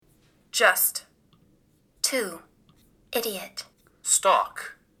Just. 2. Idiot.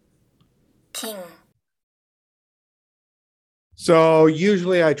 Stock. King. So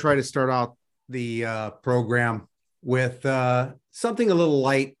usually I try to start out the program with something a little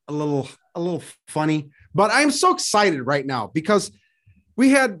light, a little funny, but I'm so excited right now because we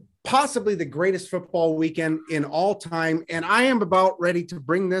had possibly the greatest football weekend in all time. And I am about ready to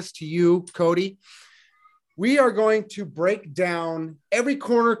bring this to you, Cody. We are going to break down every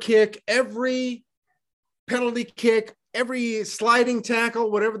corner kick, every penalty kick, every sliding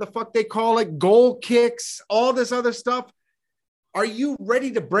tackle, whatever the fuck they call it, goal kicks, all this other stuff. Are you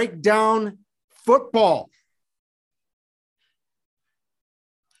ready to break down football?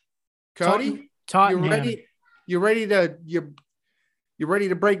 Cody, Tottenham. You ready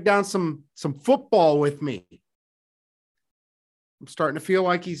to break down some football with me? I'm starting to feel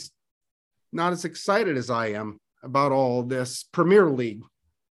like he's not as excited as I am about all this Premier League.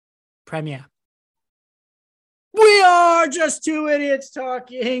 Premier. We are just two idiots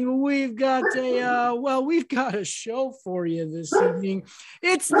talking. We've got a show for you this evening.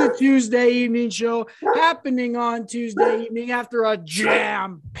 It's the Tuesday evening show happening on Tuesday evening after a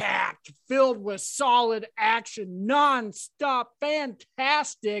jam-packed, filled with solid action, non-stop,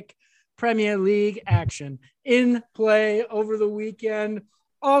 fantastic Premier League action in play over the weekend.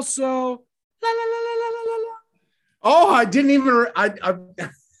 Also, Oh, I didn't even. I'm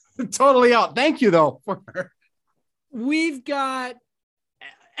totally out. Thank you though for. We've got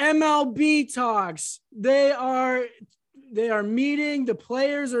MLB talks. They are meeting. The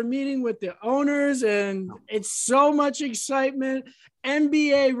players are meeting with the owners, and it's so much excitement.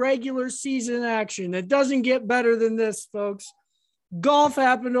 NBA regular season action. It doesn't get better than this, folks. Golf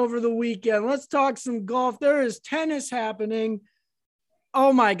happened over the weekend. Let's talk some golf. There is tennis happening.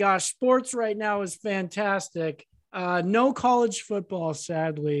 Oh my gosh, sports right now is fantastic. No college football,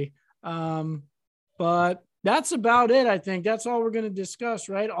 sadly. But that's about it. I think that's all we're going to discuss,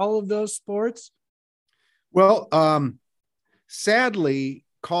 right? All of those sports. Well, sadly,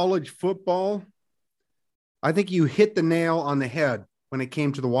 college football, I think you hit the nail on the head when it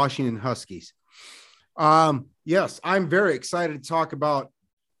came to the Washington Huskies. Yes, I'm very excited to talk about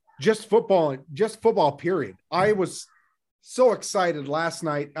just football, period. I was so excited last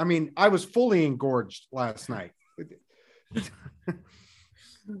night. I mean, I was fully engorged last night.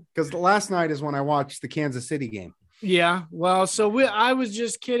 Because last night is when I watched the Kansas City game. Yeah, well, I was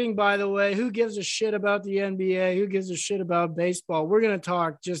just kidding, by the way. Who gives a shit about the NBA? Who gives a shit about baseball? We're going to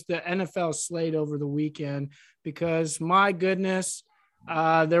talk just the NFL slate over the weekend because, my goodness,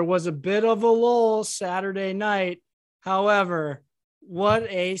 there was a bit of a lull Saturday night. However, what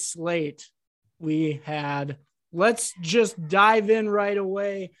a slate we had. Let's just dive in right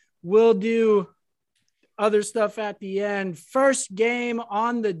away. We'll do other stuff at the end. First game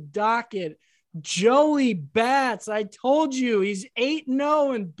on the docket, Joey Bats. I told you he's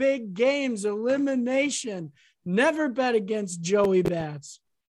 8-0 in big games, elimination. Never bet against Joey Bats.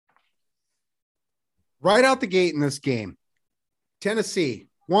 Right out the gate in this game, Tennessee,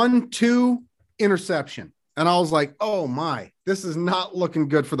 1-2 interception. And I was like, oh my, this is not looking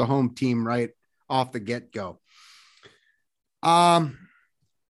good for the home team right off the get-go.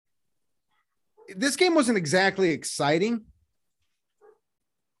 This game wasn't exactly exciting,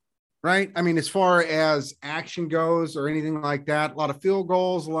 right? I mean, as far as action goes or anything like that, a lot of field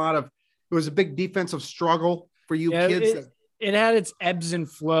goals, it was a big defensive struggle for you kids. It had its ebbs and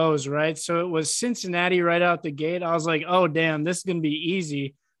flows, right? So it was Cincinnati right out the gate. I was like, oh, damn, this is going to be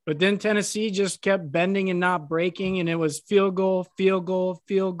easy. But then Tennessee just kept bending and not breaking, and it was field goal, field goal,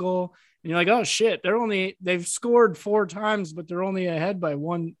 field goal. And you're like, oh, shit, they've scored 4 times, but they're only ahead by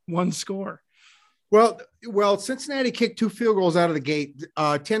one score. Well, Cincinnati kicked 2 field goals out of the gate.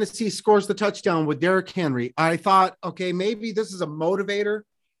 Tennessee scores the touchdown with Derrick Henry. I thought, okay, maybe this is a motivator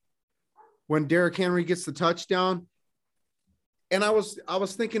when Derrick Henry gets the touchdown. And I was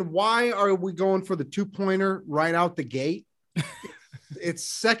thinking, why are we going for the 2-pointer right out the gate? It's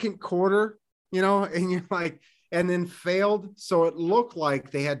second quarter, and you're like, and then failed. So it looked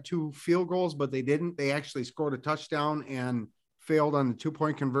like they had 2 field goals, but they didn't. They actually scored a touchdown and failed on the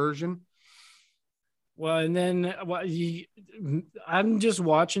 2-point conversion. Well, and then I'm just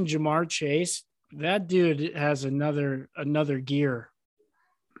watching Jamar Chase. That dude has another gear.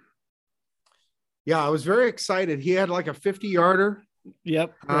 Yeah, I was very excited. He had like a 50-yarder.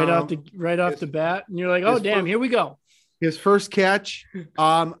 Yep, right off the bat, and you're like, oh damn, here we go. His first catch.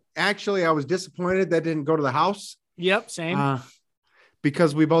 Actually, I was disappointed that didn't go to the house. Yep, same.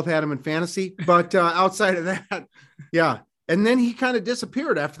 Because we both had him in fantasy. But outside of that, yeah. And then he kind of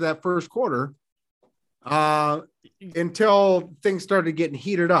disappeared after that first quarter. Until things started getting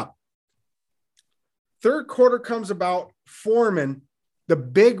heated up. Third quarter comes about. Foreman, the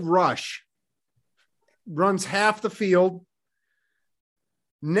big rush, runs half the field.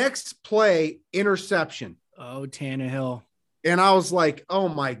 Next play, interception. Oh, Tannehill. And I was like, oh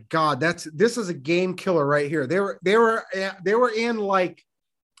my God, this is a game killer right here. They were in like,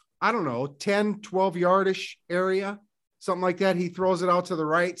 I don't know, 10, 12 yardish area, something like that. He throws it out to the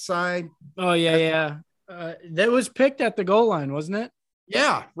right side. Oh, yeah. That was picked at the goal line, wasn't it?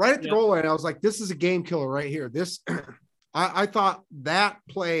 Yeah, right at the goal line. I was like, this is a game killer right here. This, I thought that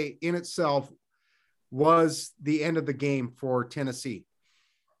play in itself was the end of the game for Tennessee.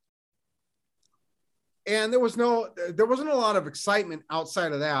 And there wasn't a lot of excitement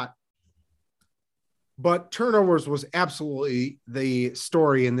outside of that. But turnovers was absolutely the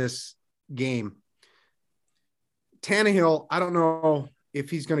story in this game. Tannehill, I don't know if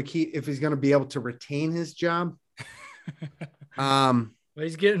he's going to be able to retain his job. Well,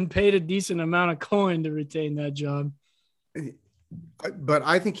 he's getting paid a decent amount of coin to retain that job. But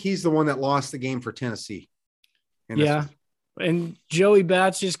I think he's the one that lost the game for Tennessee. Yeah. And Joey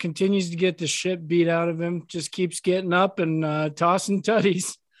Bats just continues to get the shit beat out of him, just keeps getting up and tossing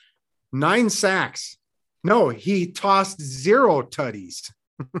tutties. 9 sacks. No, he tossed 0 tutties.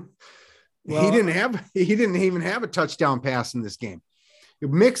 Well, he didn't even have a touchdown pass in this game.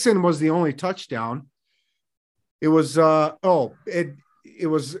 Mixon was the only touchdown. It was it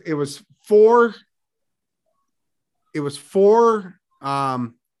was 4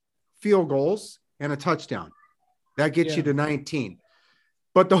 field goals and a touchdown. That gets you to 19.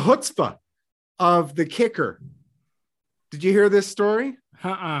 But the chutzpah of the kicker. Did you hear this story?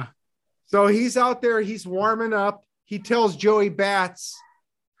 So he's out there, he's warming up. He tells Joey Bats,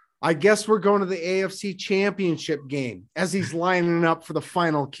 I guess we're going to the AFC Championship game, as he's lining up for the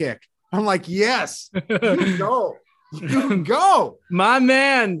final kick. I'm like, yes, you go. You go. My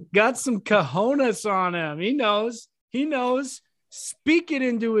man got some cojones on him. He knows. Speak it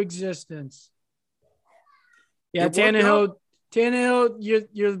into existence. Yeah, Tannehill,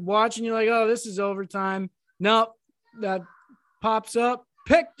 you're watching, you're like, oh, this is overtime. Nope, that pops up,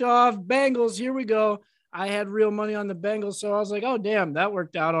 picked off, Bengals, here we go. I had real money on the Bengals, so I was like, oh, damn, that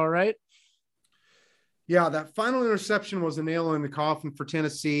worked out all right. Yeah, that final interception was a nail in the coffin for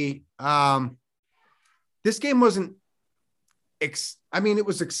Tennessee. This game wasn't it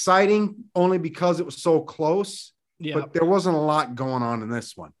was exciting only because it was so close, but there wasn't a lot going on in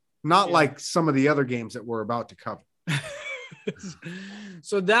this one. Not like some of the other games that we're about to cover.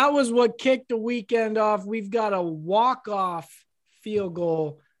 So that was what kicked the weekend off. We've got a walk-off field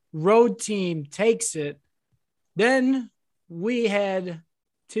goal. Road team takes it. Then we head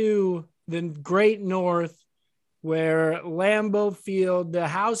to the Great North, where Lambeau Field, the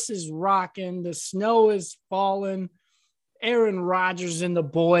house is rocking, the snow is falling. Aaron Rodgers and the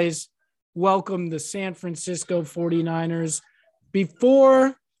boys welcome the San Francisco 49ers.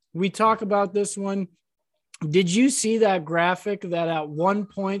 Before we talk about this one, did you see that graphic that at one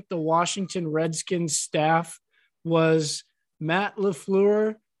point the Washington Redskins staff was Matt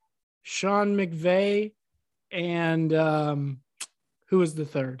LaFleur, Sean McVay, and who was the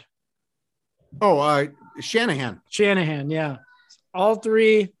third? Shanahan. Shanahan, yeah. All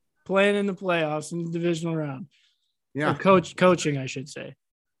three playing in the playoffs in the divisional round. Yeah. Or coaching, I should say.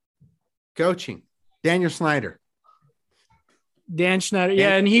 Coaching. Daniel Snyder. Dan Schneider.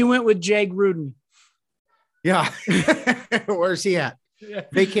 Yeah, and he went with Jay Gruden. Yeah. Where's he at? Yeah.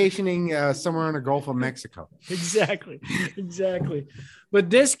 Vacationing somewhere in the Gulf of Mexico. Exactly. But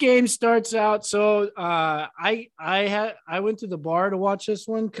this game starts out. So I went to the bar to watch this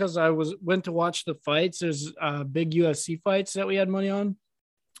one because I went to watch the fights. There's big UFC fights that we had money on.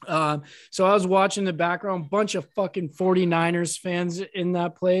 So I was watching the background, bunch of fucking 49ers fans in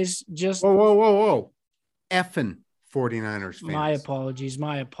that place. Just whoa. Effing 49ers fans.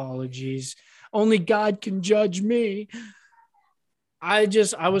 My apologies. Only God can judge me. I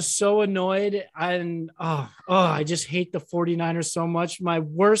was so annoyed, and I just hate the 49ers so much. My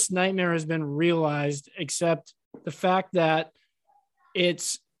worst nightmare has been realized, except the fact that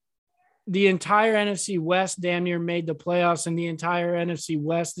it's the entire NFC West damn near made the playoffs, and the entire NFC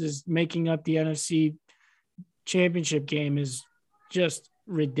West is making up the NFC championship game is just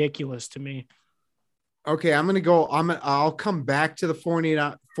ridiculous to me. Okay, I'll come back to the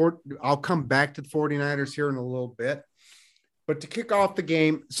 49ers here in a little bit. But to kick off the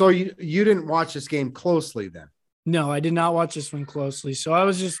game, so you didn't watch this game closely then? No, I did not watch this one closely. So I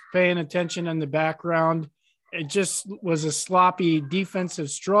was just paying attention in the background. It just was a sloppy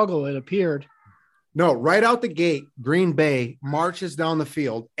defensive struggle, it appeared. No, right out the gate, Green Bay marches down the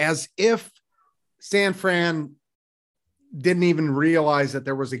field as if San Fran didn't even realize that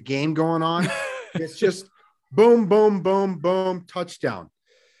there was a game going on. It's just boom, boom, boom, boom, touchdown.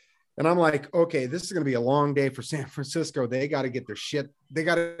 And I'm like, okay, this is going to be a long day for San Francisco. They got to get their shit. They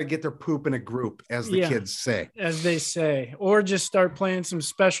got to get their poop in a group, as the kids say. As they say, or just start playing some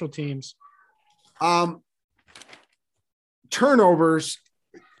special teams. Turnovers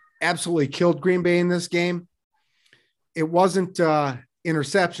absolutely killed Green Bay in this game. It wasn't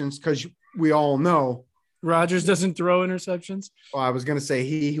interceptions, because we all know Rodgers doesn't throw interceptions. Well, I was going to say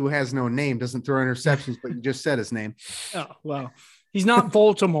he who has no name doesn't throw interceptions, but you just said his name. Oh, well, he's not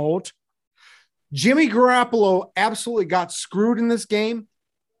Voldemort. Jimmy Garoppolo absolutely got screwed in this game.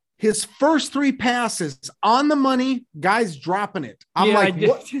 His first 3 passes on the money, guys dropping it. I'm like,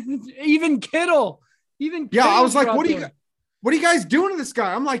 what? Even Kittle. I was like, what are you guys doing to this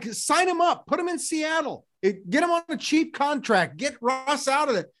guy? I'm like, sign him up, put him in Seattle, get him on a cheap contract, get Russ out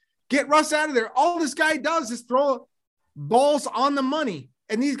of it. Get Russ out of there. All this guy does is throw balls on the money,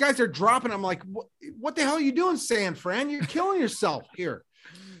 and these guys are dropping. I'm like, what the hell are you doing, San Fran? You're killing yourself here.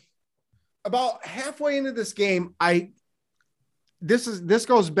 About halfway into this game, this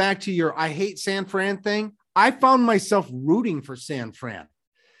goes back to your I hate San Fran thing. I found myself rooting for San Fran.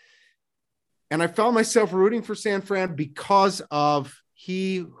 And I found myself rooting for San Fran because of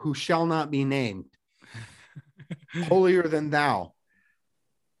he who shall not be named. Holier than thou.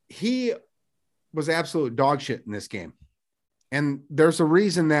 He was absolute dog shit in this game. And there's a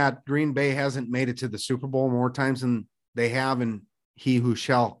reason that Green Bay hasn't made it to the Super Bowl more times than they have in he who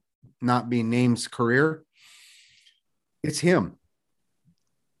shall not be named's career. It's him.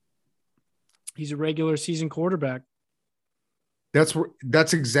 He's a regular season quarterback.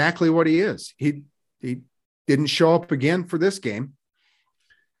 That's exactly what he is. He didn't show up again for this game.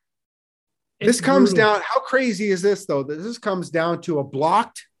 This comes down. How crazy is this, though? This comes down to a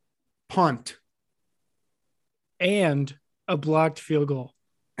blocked punt and a blocked field goal.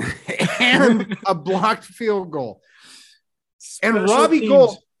 And a blocked field goal. And Robbie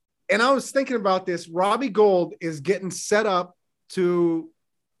Gould, and I was thinking about this, Robbie Gould is getting set up to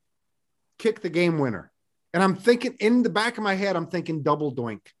kick the game winner. And I'm thinking, in the back of my head, I'm thinking double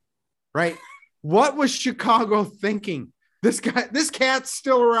doink, right? What was Chicago thinking? This cat's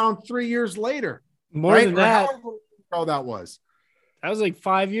still around 3 years later. More than that. How that was. That was like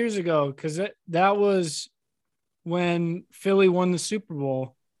 5 years ago, because that was when Philly won the Super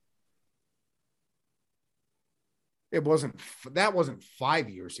Bowl. That wasn't 5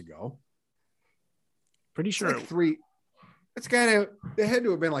 years ago. Pretty sure. Like 3. It had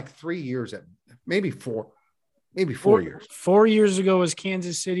to have been like 3 years, maybe 4 years. 4 years ago was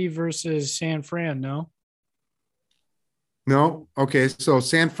Kansas City versus San Fran, no? No. Okay. So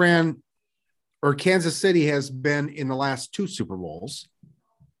San Fran or Kansas City has been in the last 2 Super Bowls.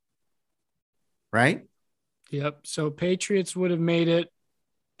 Right? Yep. So Patriots would have made it.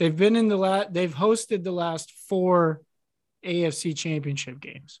 They've been they've hosted the last 4 AFC championship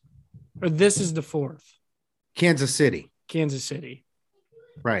games. Or this is the 4th. Kansas City.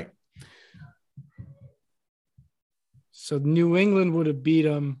 Right. So New England would have beat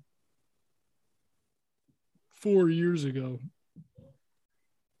them 4 years ago.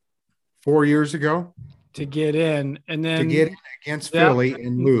 4 years ago? To get in. And then to get in against Philly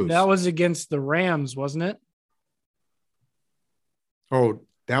and lose. That was against the Rams, wasn't it? Oh,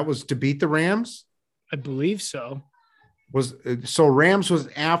 that was to beat the Rams? I believe so. So Rams was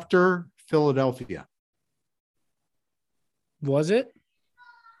after Philadelphia. Was it?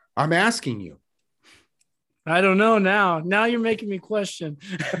 I'm asking you. I don't know now. Now you're making me question.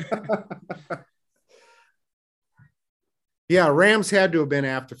 Yeah, Rams had to have been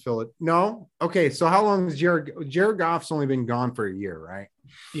after Philly. No? Okay, so how long has Jared Goff's only been gone for a year, right?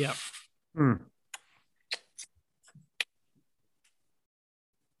 Yeah.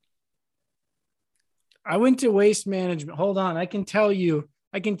 I went to Waste Management. Hold on. I can tell you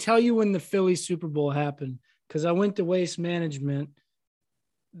when the Philly Super Bowl happened, because I went to Waste Management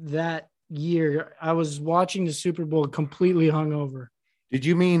that year. I was watching the Super Bowl completely hungover. Did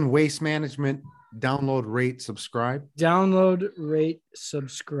you mean Waste Management? Download, rate, subscribe? Download, rate,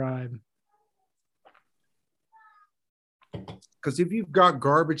 subscribe. Because if you've got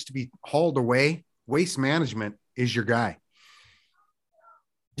garbage to be hauled away, Waste Management is your guy.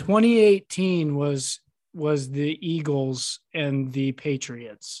 2018 was the Eagles and the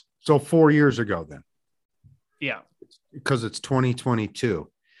Patriots. So 4 years ago then. Yeah. Because it's 2022.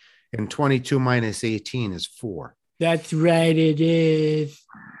 And 22 minus 18 is 4. That's right, it is.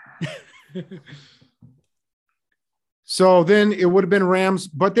 So then it would have been Rams,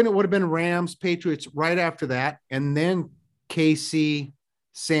 but then it would have been Rams, Patriots right after that. And then KC,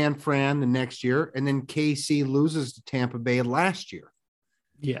 San Fran the next year. And then KC loses to Tampa Bay last year.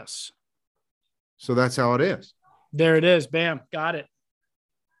 Yes. So that's how it is. There it is. Bam. Got it.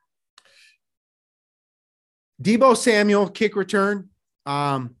 Deebo Samuel kick return.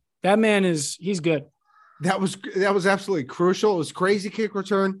 That man he's good. That was absolutely crucial. It was crazy kick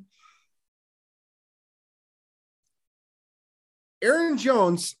return. Aaron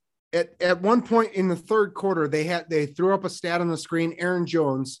Jones at one point in the third quarter, they threw up a stat on the screen. Aaron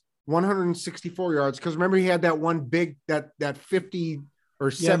Jones, 164 yards. Because remember, he had that one big that 50 or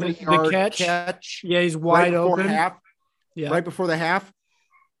 70 yard catch. Yeah, he's wide open. Right before the half.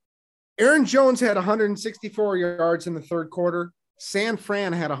 Aaron Jones had 164 yards in the third quarter. San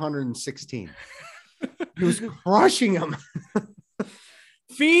Fran had 116. He was crushing him.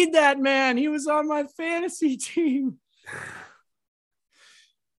 Feed that man. He was on my fantasy team.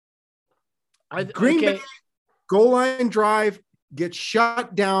 Green Bay goal line drive gets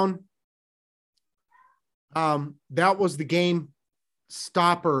shut down. That was the game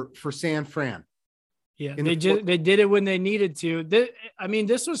stopper for San Fran. Yeah, they did it when they needed to.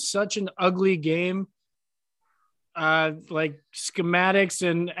 This was such an ugly game. Like schematics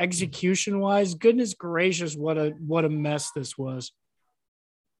and execution wise, goodness gracious, what a mess this was.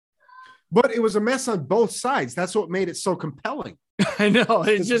 But it was a mess on both sides. That's what made it so compelling. I know.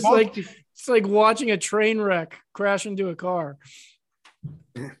 It's just like watching a train wreck crash into a car.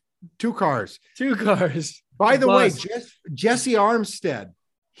 Two cars. By the way, Jesse Armstead,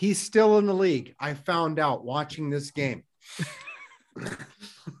 he's still in the league. I found out watching this game.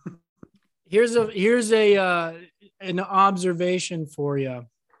 Here's an observation for you.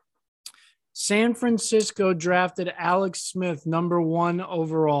 San Francisco drafted Alex Smith number 1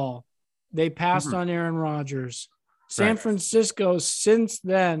 overall. They passed on Aaron Rodgers. San Francisco since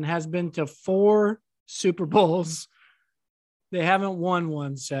then has been to 4 Super Bowls. They haven't won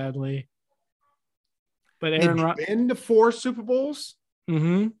one, sadly. But Aaron been to 4 Super Bowls?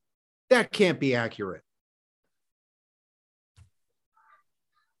 Mm-hmm. That can't be accurate.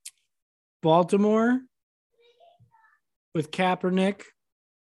 Baltimore with Kaepernick.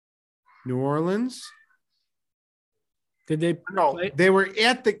 New Orleans. Did they? No, play? they were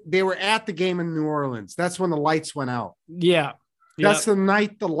at the game in New Orleans. That's when the lights went out. Yeah. That's the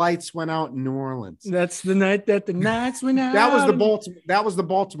night the lights went out in New Orleans. That's the night that the lights went out. That was the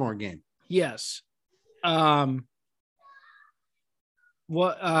Baltimore game. Yes. Kansas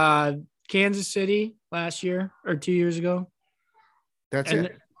City last year or 2 years ago. That's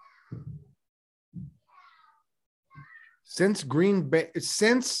it. Since Green Bay,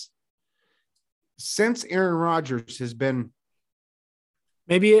 since Aaron Rodgers has been,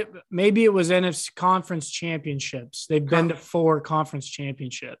 maybe it was NFC conference championships. They've been to 4 conference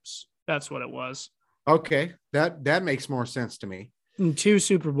championships. That's what it was. Okay, that makes more sense to me. And 2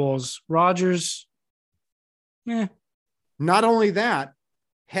 Super Bowls. Rodgers. Not only that,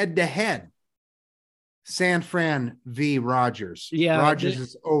 head to head, San Fran v. Rodgers. Yeah, Rodgers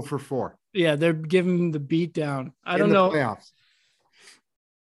is 0 for 4. Yeah, they're giving him the beat down. I don't know. Playoffs.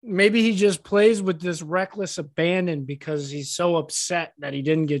 Maybe he just plays with this reckless abandon because he's so upset that he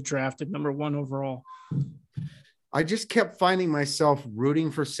didn't get drafted number 1 overall. I just kept finding myself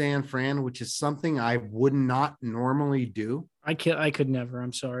rooting for San Fran, which is something I would not normally do. I could never.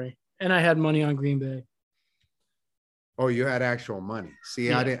 I'm sorry. And I had money on Green Bay. Oh, you had actual money. See,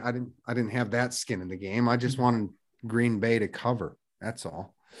 yeah. I didn't have that skin in the game. I just wanted Green Bay to cover. That's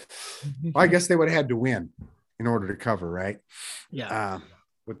all. Well, I guess they would have had to win in order to cover, right? Yeah.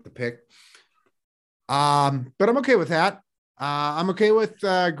 With the pick. But I'm okay with that. I'm okay with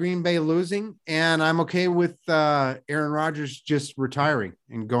Green Bay losing, and I'm okay with Aaron Rodgers just retiring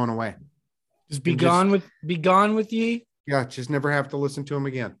and going away. Just be gone with ye. Yeah, just never have to listen to him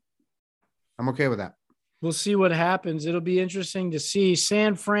again. I'm okay with that. We'll see what happens. It'll be interesting to see.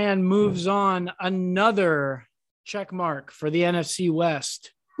 San Fran moves on, another check mark for the NFC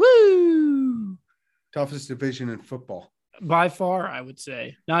West. Woo! Toughest division in football. By far, I would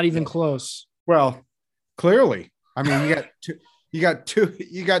say. Not even close. Well, clearly. I mean, you got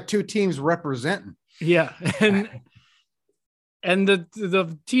two teams representing. Yeah. And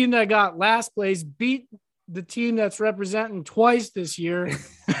the team that got last place beat the team that's representing twice this year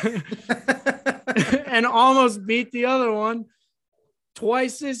and almost beat the other one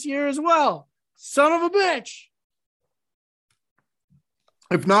twice this year as well. Son of a bitch.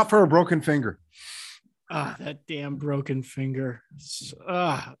 If not for a broken finger. That damn broken finger.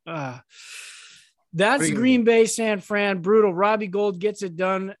 That's Green Bay, San Fran. Brutal. Robbie Gould gets it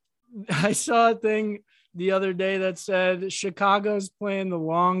done. I saw a thing the other day that said Chicago's playing the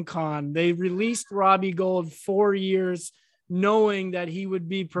long con. They released Robbie Gould 4 years knowing that he would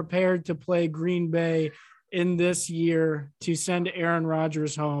be prepared to play Green Bay in this year to send Aaron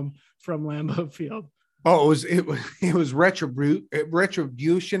Rodgers home from Lambeau Field. Oh, it was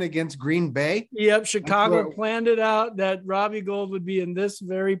retribution against Green Bay. Yep, Chicago planned it out that Robbie Gould would be in this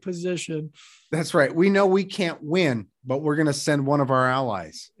very position. That's right. We know we can't win, but we're going to send one of our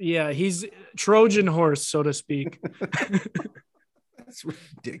allies. Yeah, he's Trojan horse, so to speak. That's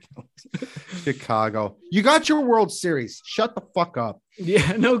ridiculous. Chicago. You got your World Series. Shut the fuck up.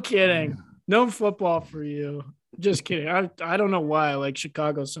 Yeah, no kidding. No football for you. Just kidding. I don't know why I like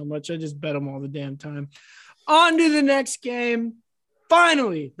Chicago so much. I just bet them all the damn time. On to the next game.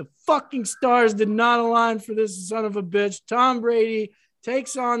 Finally, the fucking stars did not align for this son of a bitch. Tom Brady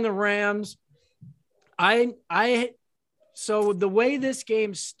takes on the Rams. So the way this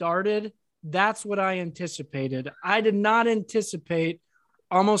game started, that's what I anticipated. I did not anticipate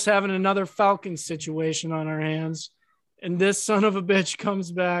almost having another Falcons situation on our hands. And this son of a bitch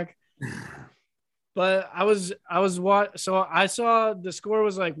comes back. But so I saw the score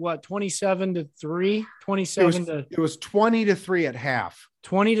was like what, 27-3, 27 to it was 20-3 at half.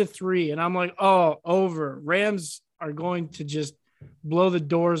 20-3. And I'm like, oh, over. Rams are going to just blow the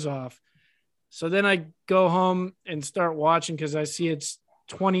doors off. So then I go home and start watching because I see it's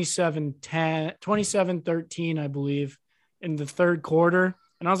 27-13, I believe, in the third quarter.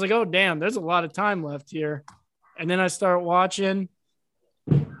 And I was like, oh, damn, there's a lot of time left here. And then I start watching.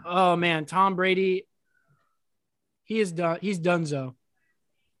 Oh, man, Tom Brady, he is done. He's donezo.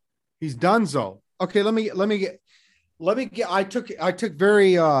 He's donezo. Okay, let me get. I took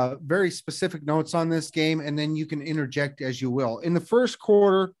very specific notes on this game, and then you can interject as you will. In the first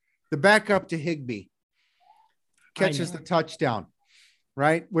quarter, the backup to Higbee catches the touchdown,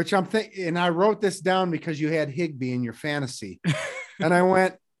 right? Which I'm thinking, and I wrote this down because you had Higbee in your fantasy, and I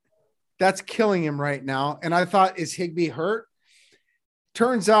went, that's killing him right now. And I thought, is Higbee hurt?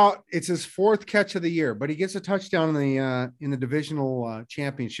 Turns out it's his fourth catch of the year, but he gets a touchdown in the divisional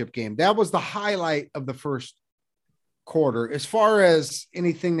championship game. That was the highlight of the first quarter. As far as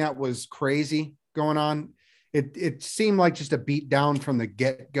anything that was crazy going on, it seemed like just a beat down from the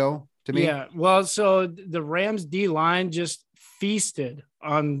get-go to me. Yeah, well, so the Rams D-line just feasted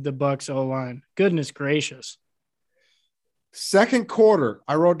on the Bucs O-line. Goodness gracious. Second quarter,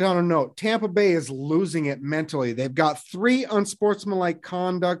 I wrote down a note. Tampa Bay is losing it mentally. They've got 3 unsportsmanlike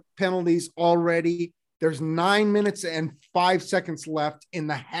conduct penalties already. There's 9 minutes and 5 seconds left in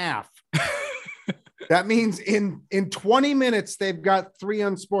the half. That means in 20 minutes, they've got 3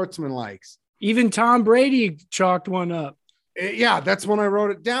 unsportsmanlikes. Even Tom Brady chalked one up. Yeah, that's when I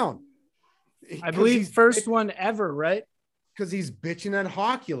wrote it down. I believe first one ever, right? Because he's bitching at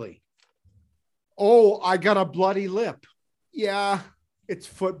Hockley. Oh, I got a bloody lip. Yeah, it's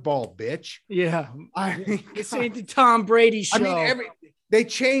football, bitch. Yeah. This ain't the Tom Brady show. I mean, they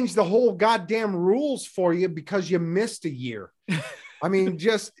changed the whole goddamn rules for you because you missed a year. I mean,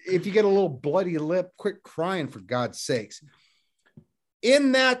 just if you get a little bloody lip, quit crying for God's sakes.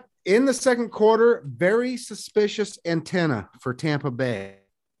 In the second quarter, very suspicious antenna for Tampa Bay.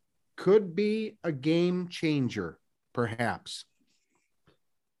 Could be a game changer, perhaps.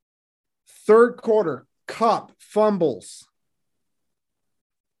 Third quarter, Kupp fumbles.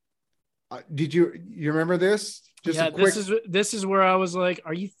 Did you remember this? Just yeah, this is where I was like,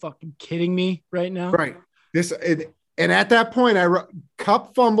 are you fucking kidding me right now? Right. And at that point, I wrote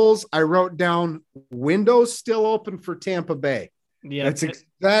Kupp fumbles. I wrote down windows still open for Tampa Bay. Yeah, that's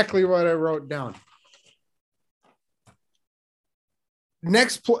exactly what I wrote down.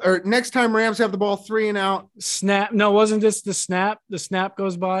 Next time Rams have the ball 3 and out. Snap. No, wasn't this the snap? The snap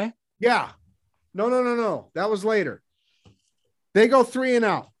goes by. Yeah. No. That was later. They go 3 and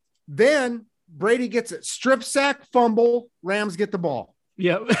out. Then Brady gets it. Strip sack, fumble. Rams get the ball.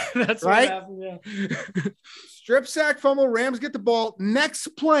 Yep. That's right. What happened, yeah. Strip sack, fumble. Rams get the ball. Next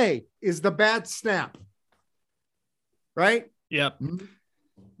play is the bad snap. Right? Yep.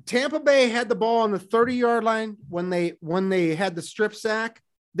 Tampa Bay had the ball on the 30-yard line when they had the strip sack.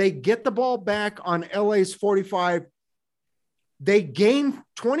 They get the ball back on LA's 45. They gain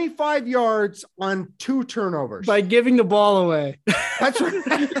 25 yards on 2 turnovers. By giving the ball away. That's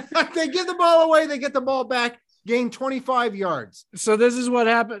right. They give the ball away. They get the ball back, gain 25 yards. So this is what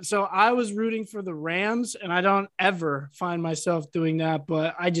happened. So I was rooting for the Rams, and I don't ever find myself doing that,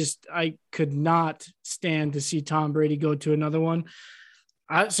 but I could not stand to see Tom Brady go to another one.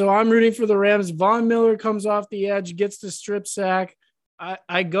 So I'm rooting for the Rams. Von Miller comes off the edge, gets the strip sack.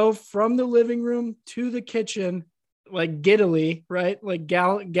 I go from the living room to the kitchen, like giddily, right? Like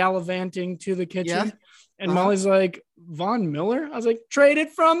gallivanting to the kitchen. Yeah. And Molly's like, Von Miller? I was like, traded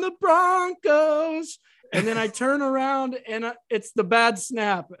from the Broncos. And then I turn around and it's the bad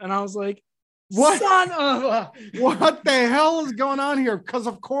snap. And I was like, What? Son of a. What the hell is going on here? Because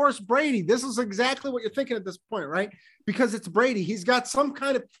of course, Brady, this is exactly what you're thinking at this point, right? Because it's Brady. He's got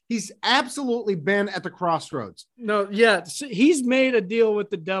he's absolutely been at the crossroads. No, yeah. He's made a deal with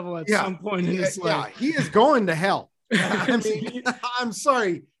the devil at some point in his life. Yeah, he is going to hell. I mean, I'm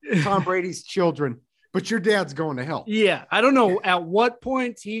sorry, Tom Brady's children, but your dad's going to hell. Yeah. I don't know at what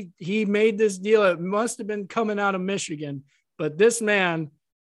point he made this deal. It must have been coming out of Michigan, but this man,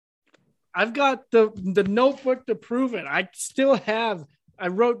 I've got the notebook to prove it. I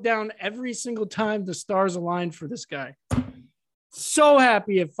wrote down every single time the stars aligned for this guy. So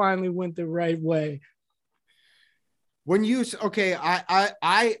happy it finally went the right way. When you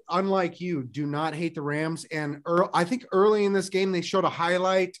I unlike you do not hate the Rams, and I think early in this game they showed a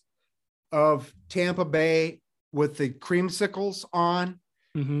highlight of Tampa Bay with the creamsicles on,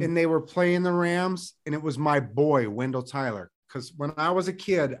 and they were playing the Rams, and it was my boy Wendell Tyler. Because when I was a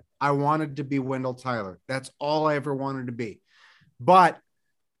kid, I wanted to be Wendell Tyler. That's all I ever wanted to be. But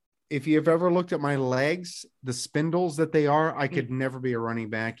if you've ever looked at my legs, the spindles that they are, I could never be a running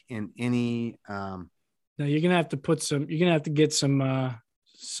back in any. No, you're gonna have to get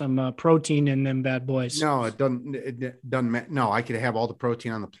some protein in them bad boys. No, it doesn't. No, I could have all the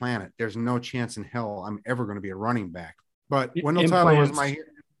protein on the planet. There's no chance in hell I'm ever going to be a running back. But Wendell Tyler was my hero.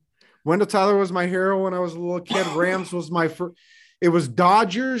 Wendell Tyler was my hero when I was a little kid. Rams was my first. It was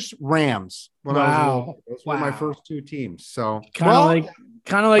Dodgers, Rams when I was a little kid. Those were my first two teams. So kind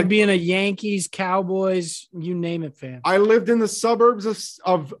of like being a Yankees, Cowboys, you name it fan. I lived in the suburbs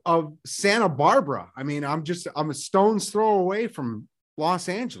of Santa Barbara. I mean, I'm a stone's throw away from Los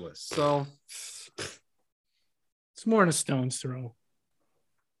Angeles. So it's more than a stone's throw.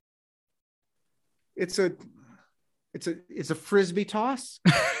 It's a Frisbee toss.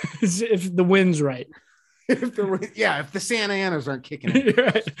 If the wind's right. If the Santa Anas aren't kicking it.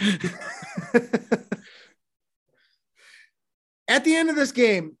 Right. At the end of this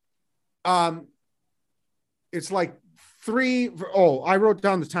game, it's like I wrote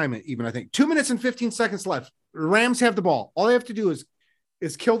down the time even, I think 2 minutes and 15 seconds left. The Rams have the ball. All they have to do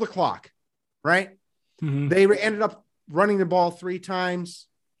is kill the clock, right? Mm-hmm. They ended up running the ball 3 times.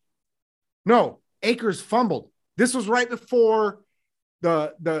 No, Akers fumbled. This was right before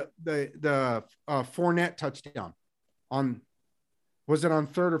the Fournette touchdown was it on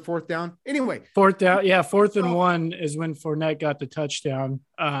 3rd or 4th down? Anyway, 4th down. Yeah. 4th and 1 is when Fournette got the touchdown.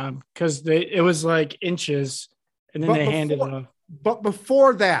 Cause it was like inches and then they handed it off. But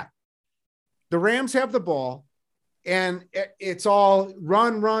before that, the Rams have the ball and it's all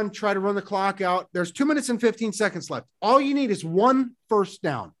run, try to run the clock out. There's 2 minutes and 15 seconds left. All you need is 1 first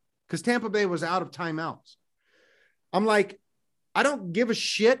down because Tampa Bay was out of timeouts. I'm like, I don't give a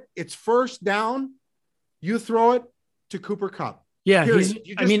shit. It's first down. You throw it to Cooper Kupp. Yeah.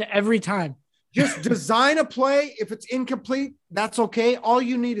 Every time. Just design a play. If it's incomplete, that's okay. All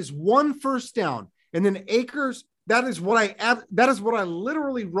you need is 1 first down. And then Akers, that is what I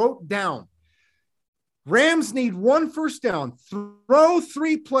literally wrote down. Rams need 1 first down. Throw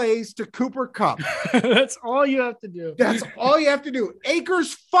 3 plays to Cooper Kupp. That's all you have to do. That's all you have to do.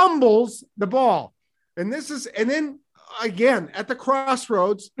 Akers fumbles the ball. And then again at the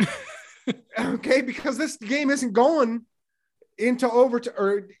crossroads, okay, because this game isn't going into overtime,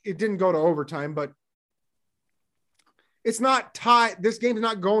 or it didn't go to overtime, but it's not tie. This game's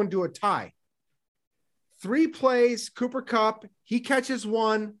not going to a tie. 3 plays, Cooper Kupp, he catches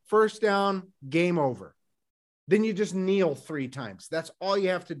 1 first down, game over. Then you just kneel 3 times. That's all you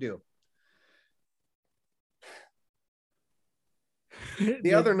have to do.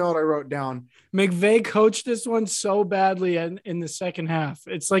 The other note I wrote down. McVay coached this one so badly in the second half.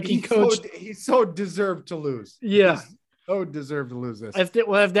 It's like he so deserved to lose. Yeah. So deserved to lose this.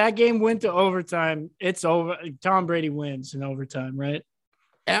 If that game went to overtime, it's over. Tom Brady wins in overtime, right?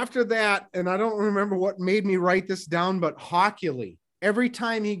 After that, and I don't remember what made me write this down, but Hockley, every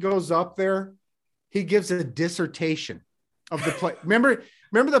time he goes up there, he gives a dissertation of the play. Remember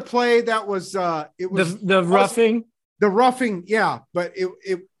the play that was it was the roughing? The roughing, yeah, but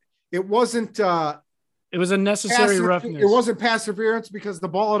it wasn't it was a necessary roughness. It wasn't pass interference because the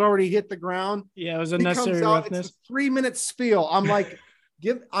ball had already hit the ground. Yeah, it was a necessary roughness. It's a 3-minute spiel. I'm like,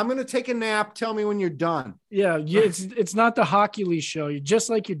 I'm going to take a nap. Tell me when you're done. Yeah, it's not the Hockley show. You're just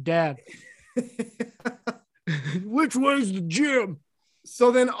like your dad. Which way's the gym? So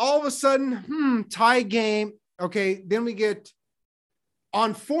then all of a sudden, tie game. Okay, then we get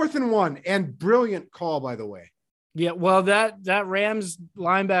on 4th and 1, and brilliant call, by the way. Yeah, well, that Rams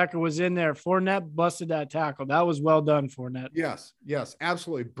linebacker was in there. Fournette busted that tackle. That was well done, Fournette. Yes,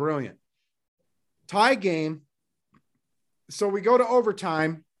 absolutely brilliant. Tie game. So we go to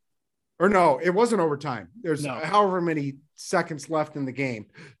overtime, Or no, it wasn't overtime. There's No. however many seconds left in the game.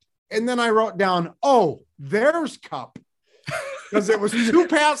 And then I wrote down, oh, there's Cup. Because it was 2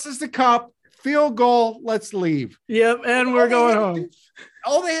 passes to Cup, field goal, let's leave. Yep, and we're going home.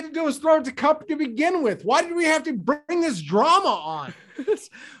 All they had to do was throw it to Cup to begin with. Why did we have to bring this drama on?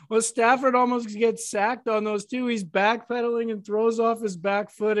 Well, Stafford almost gets sacked on those two. He's backpedaling and throws off his back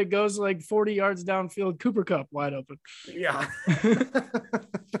foot. It goes like 40 yards downfield. Cooper Kupp wide open. Yeah.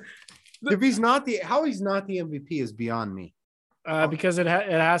 If he's not the MVP is beyond me. Because it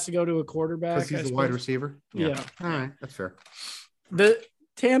has to go to a quarterback. Because he's a wide receiver. Yeah. All right, that's fair. The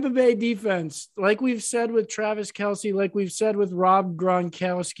Tampa Bay defense, like we've said with Travis Kelce, like we've said with Rob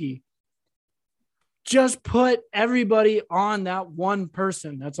Gronkowski, just put everybody on that one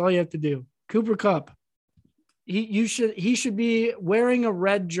person. That's all you have to do. Cooper Kupp. He should be wearing a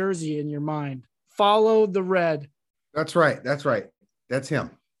red jersey in your mind. Follow the red. That's right. That's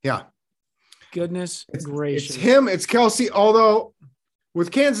him. Yeah. Goodness gracious. It's him. It's Kelce. Although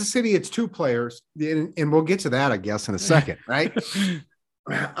with Kansas City, it's 2 players, and we'll get to that, I guess, in a second, right?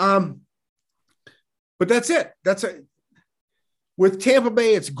 But that's it. That's it. With Tampa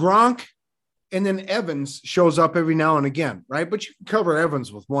Bay, it's Gronk, and then Evans shows up every now and again, right? But you can cover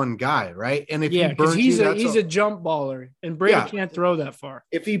Evans with one guy, right? And if because he's a jump baller, and Brady can't throw that far.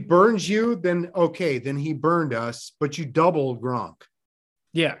 If he burns you, then okay, then he burned us, but you double Gronk.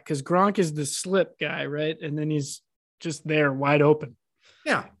 Yeah, because Gronk is the slip guy, right? And then he's just there wide open.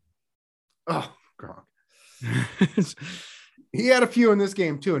 Yeah. Oh, Gronk. He had a few in this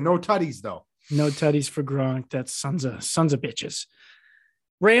game too. No tutties though. No tutties for Gronk. That's sons of bitches.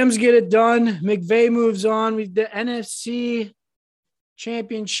 Rams get it done. McVay moves on. The NFC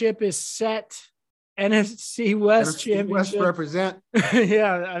championship is set. NFC West championship. West represent.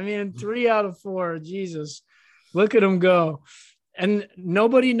 Yeah, I mean 3 out of 4. Jesus, look at them go. And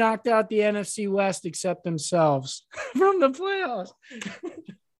nobody knocked out the NFC West except themselves from the playoffs.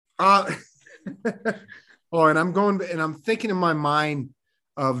 And I'm thinking in my mind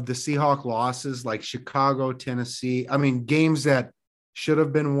of the Seahawks losses, like Chicago, Tennessee. I mean, games that should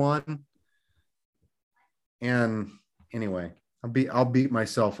have been won. And anyway, I'll beat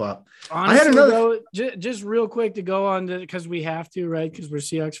myself up. Honestly, I had another just real quick to go on because we have to, right? Because we're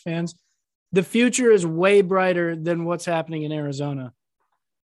Seahawks fans. The future is way brighter than what's happening in Arizona.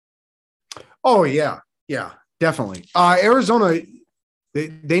 Oh, yeah. Yeah, definitely. Arizona,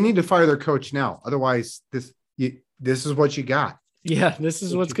 they need to fire their coach now. Otherwise, this is what you got. Yeah, this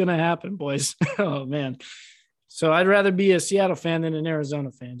is what's going to happen, boys. Oh, man. So I'd rather be a Seattle fan than an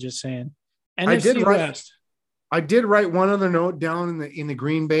Arizona fan, just saying. NFC West. I did write one other note down in the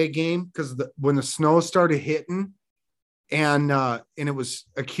Green Bay game because when the snow started hitting, and it was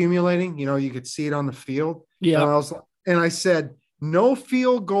accumulating, you could see it on the field. Yeah. And I said, no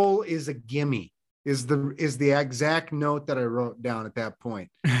field goal is a gimme is the exact note that I wrote down at that point.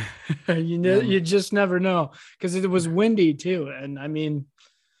 You just never know because it was windy too. And I mean,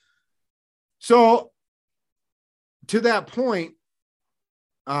 so to that point,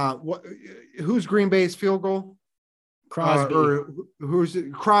 who's Green Bay's field goal? Crosby. Or who's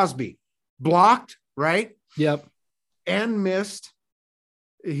it? Crosby blocked, right? Yep. And missed.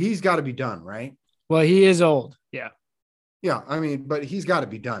 He's got to be done, right? Well, he is old. Yeah. Yeah. I mean, but he's got to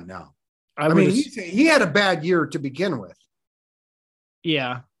be done now. I mean, he had a bad year to begin with.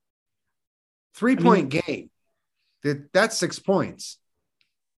 Yeah. 3-point game. That's 6 points.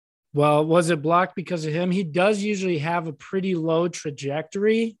 Well, was it blocked because of him? He does usually have a pretty low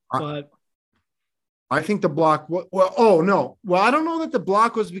trajectory, but I think the block. Well, oh no. Well, I don't know that the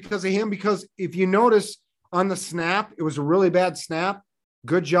block was because of him, because if you notice on the snap, it was a really bad snap.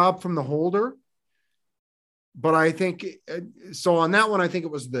 Good job from the holder. But I think so on that one, I think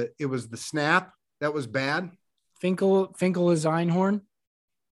it was the snap that was bad. Finkel is Einhorn.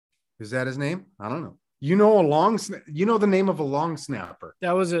 Is that his name? I don't know. You know the name of a long snapper.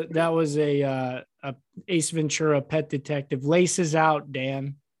 That was a Ace Ventura Pet Detective. Laces out,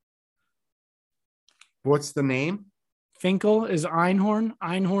 Dan. What's the name? Finkel is Einhorn.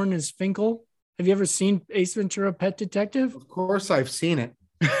 Einhorn is Finkel. Have you ever seen Ace Ventura Pet Detective? Of course, I've seen it.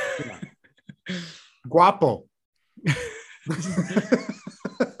 Guapo.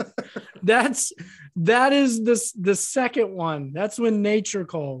 That is the second one. That's when nature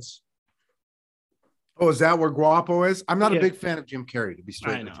calls. Oh, is that where Guapo is? I'm not a big fan of Jim Carrey, to be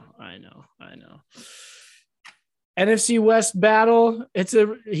straight. I know. NFC West battle. It's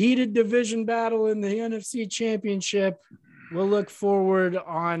a heated division battle in the NFC Championship. We'll look forward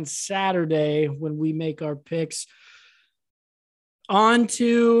on Saturday when we make our picks. On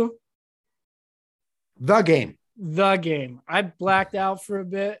to the game. I blacked out for a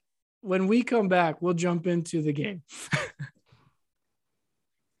bit. when we come back, we'll jump into the game.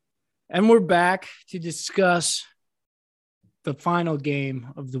 And we're back to discuss the final game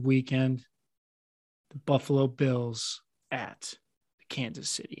of the weekend, the Buffalo Bills at the Kansas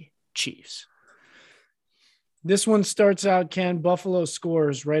City Chiefs. This one starts out, Ken, Buffalo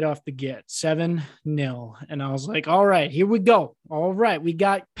scores right off the get, 7-0. And I was like, all right, here we go. All right, we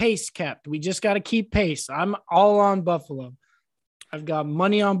got pace kept. We just got to keep pace. I'm all on Buffalo. I've got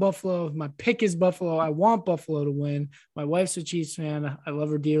money on Buffalo. My pick is Buffalo. I want Buffalo to win. My wife's a Chiefs fan. I love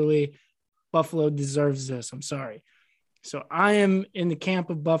her dearly. Buffalo deserves this. I'm sorry. So I am in the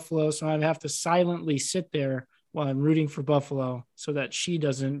camp of Buffalo, so I have to silently sit there while I'm rooting for Buffalo so that she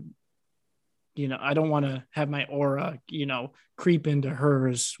doesn't, I don't want to have my aura, creep into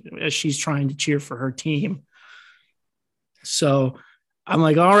hers as she's trying to cheer for her team. So I'm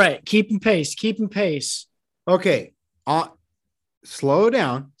like, all right, keeping pace. Okay. Slow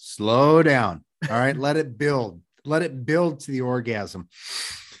down. All right. Let it build to the orgasm.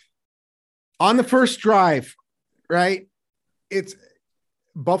 On the first drive, right? It's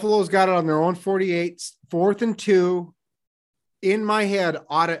Buffalo's got it on their own 48, 4th and 2. In my head,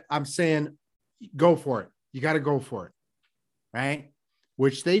 I'm saying, go for it. You got to go for it. Right.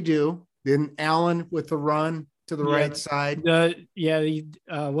 Which they do. Then Allen with the run to the right side.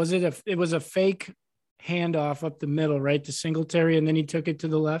 It was a fake handoff up the middle, right? To Singletary. And then he took it to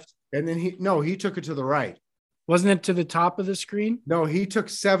the left. And then he took it to the right. Wasn't it to the top of the screen? No, he took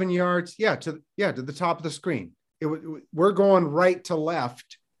 7 yards. To the top of the screen. We're going right to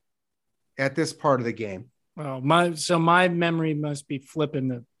left at this part of the game. Well, my memory must be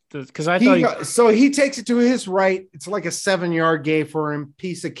flipping because I thought so he takes it to his right. It's like a 7-yard gain for him.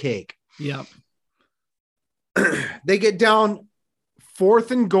 Piece of cake. Yep. They get down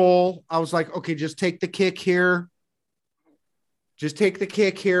 4th and goal. I was like, okay, just take the kick here.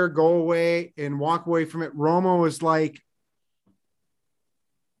 Go away and walk away from it. Romo was like,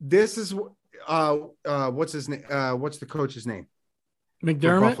 this is what's his name? What's the coach's name?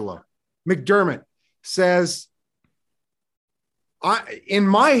 McDermott. Buffalo. McDermott says, in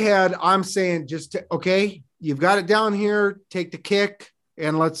my head, I'm saying okay, you've got it down here, take the kick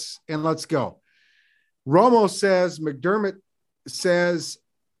and let's go. McDermott says,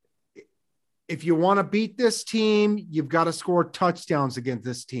 if you want to beat this team, you've got to score touchdowns against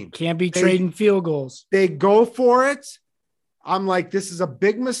this team. Can't be trading field goals. They go for it. I'm like, this is a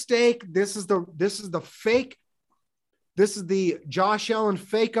big mistake. This is the fake. This is the Josh Allen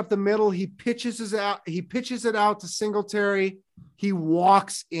fake up the middle. He pitches it out to Singletary. He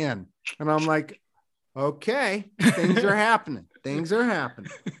walks in. And I'm like, okay, things are happening.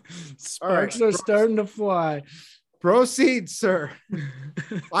 Sparks are starting to fly. Proceed, sir.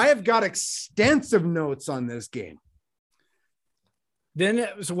 I have got extensive notes on this game. Then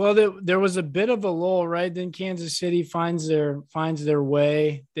there was a bit of a lull, right? Then Kansas City finds their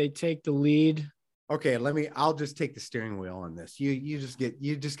way. They take the lead. Okay, I'll just take the steering wheel on this. You just get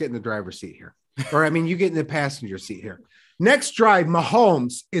in the driver's seat here. Or you get in the passenger seat here. Next drive,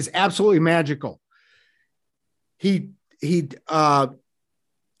 Mahomes is absolutely magical. He does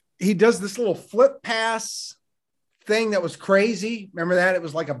this little flip pass thing that was crazy. Remember that? It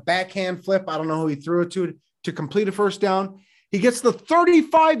was like a backhand flip. I don't know who he threw it to complete a first down. He gets the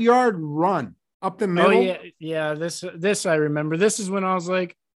 35-yard run up the middle. Oh, yeah. This I remember. This is when I was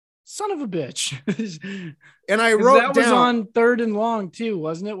like, son of a bitch. And I wrote that was on 3rd and long too,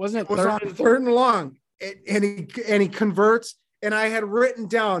 wasn't it? Wasn't it? It was on 3rd and long. And he converts. And I had written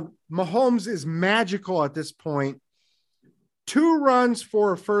down, Mahomes is magical at this point. 2 runs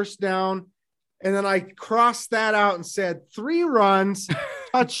for a first down. And then I crossed that out and said 3 runs,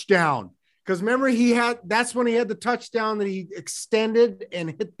 touchdown. Because remember, that's when he had the touchdown that he extended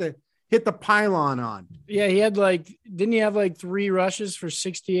and hit the pylon on. Yeah, didn't he have 3 rushes for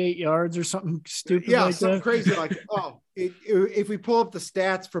 68 yards or something stupid? Yeah, like something that? crazy if we pull up the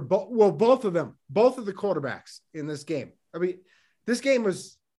stats for both of them, both of the quarterbacks in this game. I mean, this game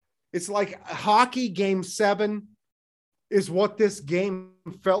it's like hockey game 7 is what this game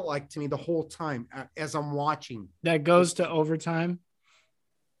felt like to me the whole time as I'm watching. That goes to overtime.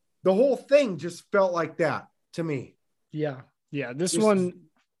 The whole thing just felt like that to me. Yeah. This one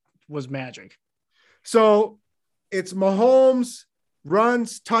was magic. So it's Mahomes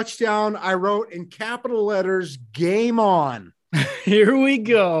runs touchdown. I wrote in capital letters, game on. Here we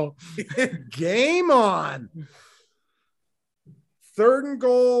go. Game on. 3rd and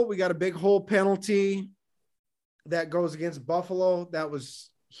goal. We got a big hole penalty that goes against Buffalo. That was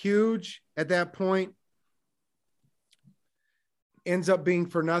huge at that point. Ends up being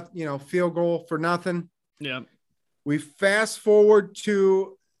for nothing, field goal for nothing. Yeah. We fast forward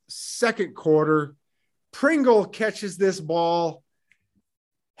to second quarter. Pringle catches this ball.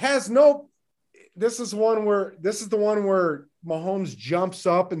 This is the one where Mahomes jumps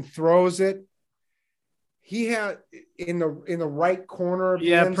up and throws it. He had in the right corner of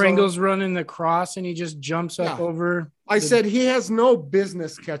the end Pringle's zone. running the cross and he just jumps up over. I said he has no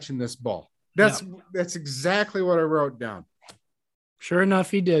business catching this ball. That's exactly what I wrote down. Sure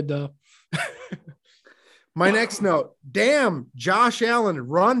enough, he did though. My next note, damn, Josh Allen,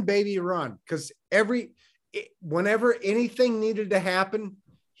 run, baby, run. Because whenever anything needed to happen,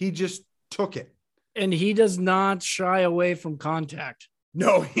 he just took it. And he does not shy away from contact.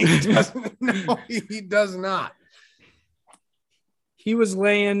 No, he doesn't. No, he does not. He was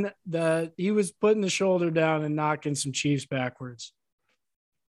putting the shoulder down and knocking some Chiefs backwards.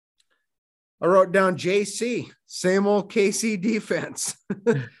 I wrote down JC, same old KC defense.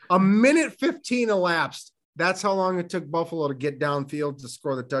 A minute 15 elapsed. That's how long it took Buffalo to get downfield to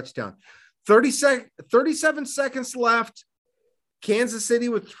score the touchdown. 37 seconds left. Kansas City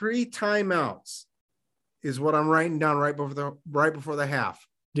with 3 timeouts is what I'm writing down right before the half.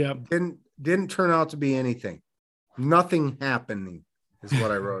 Yeah. Didn't turn out to be anything. Nothing happening is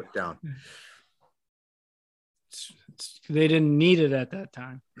what I wrote down. They didn't need it at that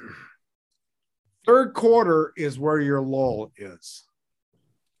time. Third quarter is where your lull is.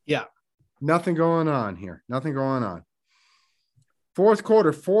 Yeah. Nothing going on here. Nothing going on. Fourth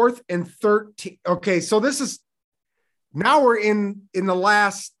quarter, 4th and 13. Okay, so now we're in the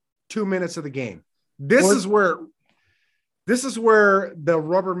last 2 minutes of the game. This is where the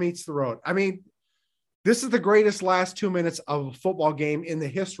rubber meets the road. I mean, this is the greatest last 2 minutes of a football game in the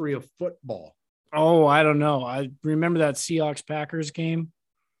history of football. Oh, I don't know. I remember that Seahawks Packers game.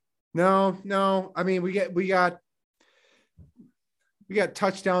 No. I mean, we got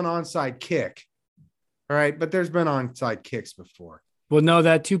touchdown onside kick. All right, but there's been onside kicks before. Well, no,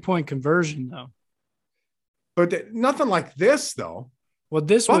 that 2-point conversion though. But nothing like this though. Well,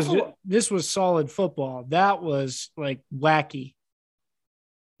 this was solid football. That was like wacky.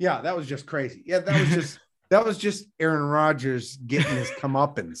 Yeah, that was just crazy. Yeah, that was just Aaron Rodgers getting his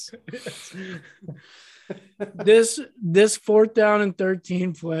comeuppance. This 4th down and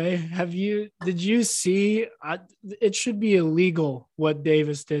 13 play. Did you see? It should be illegal what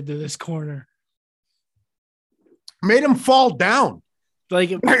Davis did to this corner. Made him fall down.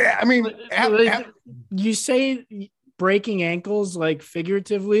 Like, I mean, you say breaking ankles like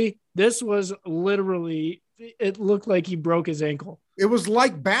figuratively. This was literally. It looked like he broke his ankle. It was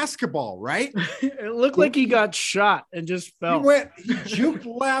like basketball, right? It looked like he got shot and just fell. He juked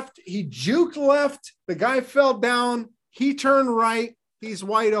left. The guy fell down. He turned right. He's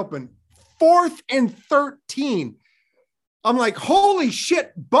wide open. 4th and 13. I'm like, holy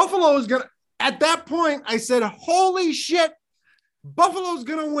shit. Buffalo is going to, at that point, I said, holy shit. Buffalo's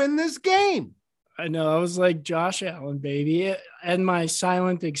going to win this game. I know. I was like, Josh Allen, baby. And my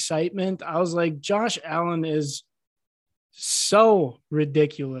silent excitement, I was like, Josh Allen is so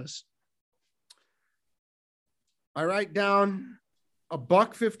ridiculous. I write down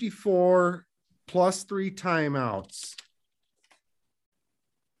 $154 plus 3 timeouts.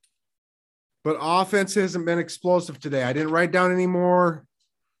 But offense hasn't been explosive today. I didn't write down any more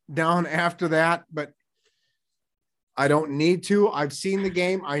down after that, but I don't need to. I've seen the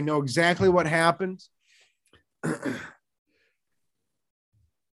game. I know exactly what happened. The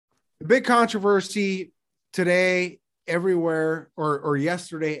big controversy today everywhere or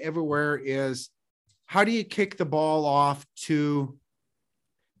yesterday everywhere is how do you kick the ball off to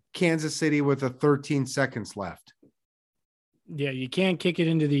Kansas City with 13 seconds left? Yeah, you can't kick it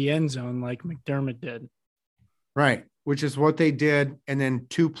into the end zone like McDermott did. Right, which is what they did. And then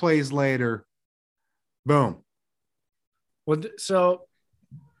 2 plays later, boom. Well, so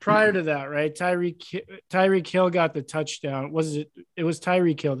prior to that, right, Tyreek Hill got the touchdown. It was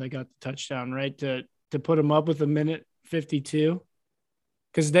Tyreek Hill that got the touchdown, right, to put him up with 1:52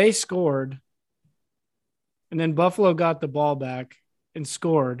 because they scored. And then Buffalo got the ball back and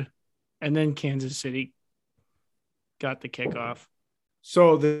scored. And then Kansas City got the kickoff.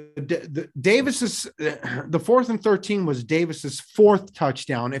 So the 4th and 13 was Davis's 4th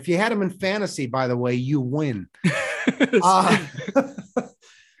touchdown. If you had him in fantasy, by the way, you win.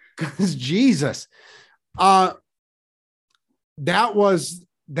 Because Jesus, that was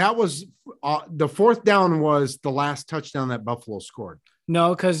the 4th down was the last touchdown that Buffalo scored.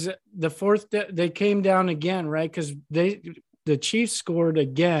 No, because the 4th they came down again, right? Because the Chiefs scored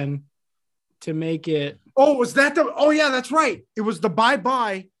again to make it. Oh, was that oh yeah, that's right. It was the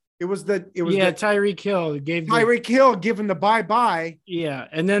bye. It was Tyreek Hill gave Tyreek Hill giving the bye-bye. Yeah,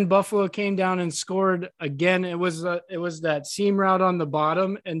 and then Buffalo came down and scored again. It was that seam route on the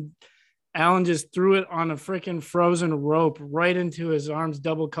bottom, and Allen just threw it on a freaking frozen rope right into his arms,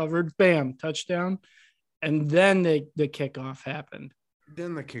 double covered. Bam, touchdown. And then the kickoff happened.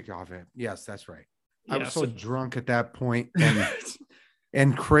 Then the kickoff happened. Yes, that's right. Yeah, I was so drunk at that point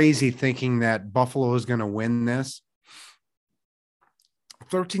and crazy thinking that Buffalo was going to win this.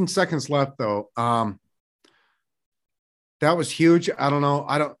 13 seconds left though. That was huge. I don't know.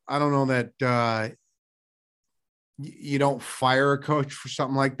 I don't know that you don't fire a coach for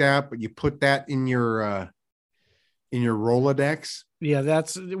something like that, but you put that in your Rolodex. Yeah,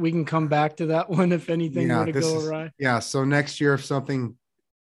 we can come back to that one if anything were to go awry. Yeah. So next year, if something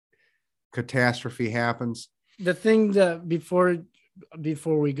catastrophe happens. The thing that before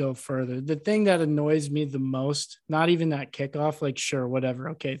we go further, the thing that annoys me the most, not even that kickoff, like, sure,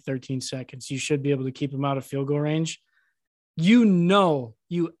 whatever. Okay. 13 seconds. You should be able to keep him out of field goal range. You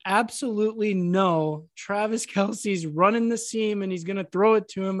absolutely know Travis Kelce's running the seam and he's going to throw it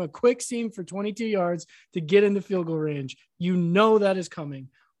to him, a quick seam for 22 yards to get into field goal range. You know that is coming.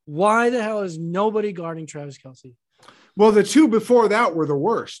 Why the hell is nobody guarding Travis Kelce? Well, the two before that were the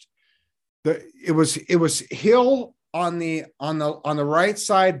worst. It was Hill on the right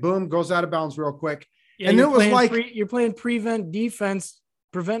side, boom, goes out of bounds real quick. Yeah, and it was like you're playing prevent defense,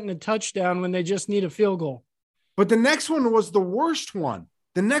 preventing a touchdown when they just need a field goal. But the next one was the worst one.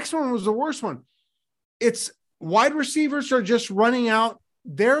 It's wide receivers are just running out.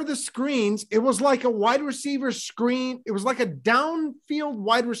 They're the screens. It was like a wide receiver screen. It was like a downfield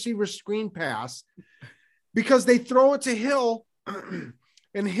wide receiver screen pass because they throw it to Hill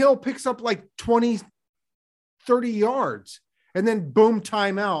and Hill picks up like 20, 30 yards and then boom,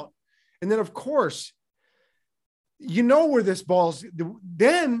 timeout. And then of course, you know where this ball's,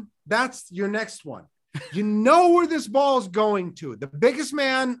 then that's your next one. You know where this ball is going to. The biggest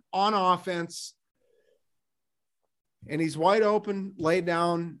man on offense. And he's wide open, lay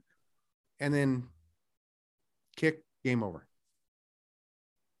down, and then kick, game over.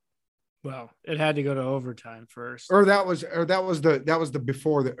 Well, it had to go to overtime first. Or that was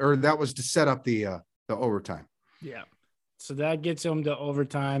to set up the overtime. Yeah. So that gets him to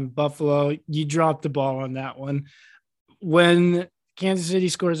overtime. Buffalo, you dropped the ball on that one. When Kansas City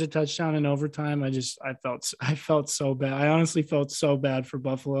scores a touchdown in overtime, I felt so bad. I honestly felt so bad for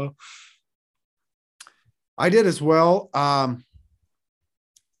Buffalo. I did as well.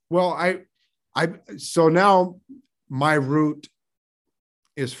 So now my root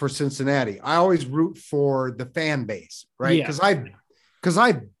is for Cincinnati. I always root for the fan base, right? Because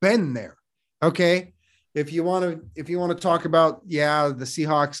I've been there. Okay. If you want to talk about, the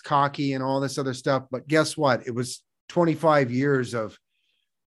Seahawks cocky and all this other stuff, but guess what? It was 25 years of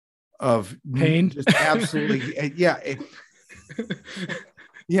pain. Just absolutely.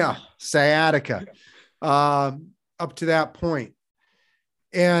 Sciatica. Up to that point.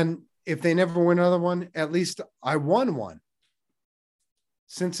 And if they never win another one, at least I won one.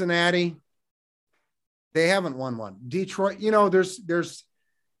 Cincinnati, they haven't won one. Detroit, there's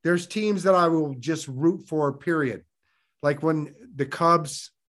teams that I will just root for, period. Like when the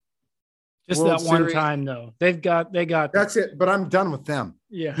Cubs. Just World that one Series, time, though. They got that's it, but I'm done with them.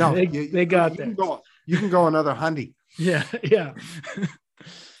 Yeah. No, they got that. You can go another Hundy. Yeah.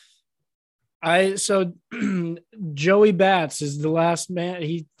 So Joey Bats is the last man.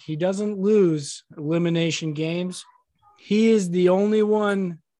 He doesn't lose elimination games. He is the only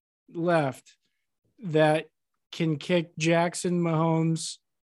one left that can kick Jackson Mahomes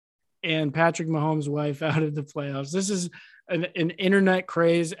and Patrick Mahomes' wife out of the playoffs. This is an internet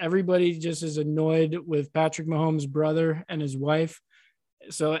craze. Everybody just is annoyed with Patrick Mahomes' brother and his wife.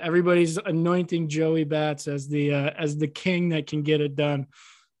 So everybody's anointing Joey Bats as the king that can get it done.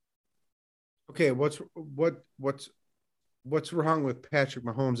 Okay, what's wrong with Patrick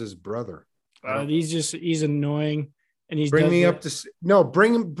Mahomes' brother? He's annoying, and bring me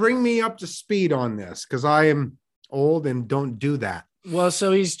up to speed on this because I am old and don't do that. Well,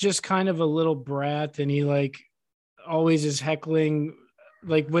 so he's just kind of a little brat, and he always is heckling.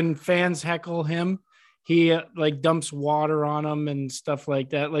 Like when fans heckle him, he dumps water on them and stuff like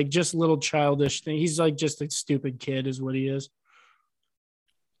that. Like just little childish thing. He's just a stupid kid, is what he is.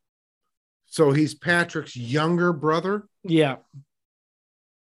 So he's Patrick's younger brother? Yeah.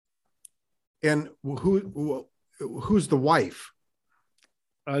 And who's the wife?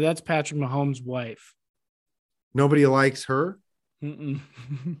 That's Patrick Mahomes' wife. Nobody likes her? Mm-mm.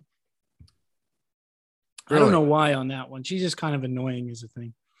 Really? I don't know why on that one. She's just kind of annoying is the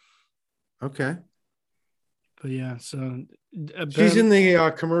thing. Okay. But yeah, so She's in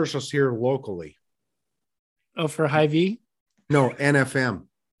the commercials here locally. Oh, for Hy-Vee? No, NFM.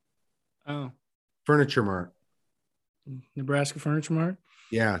 Oh, Furniture Mart. Nebraska Furniture Mart.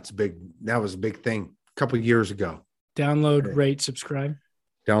 Yeah, that was a big thing a couple of years ago. Download, rate, subscribe.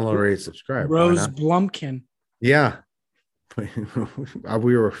 Download, rate, subscribe. Rose Blumkin. Yeah.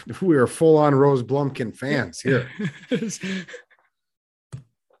 we were full on Rose Blumkin fans here.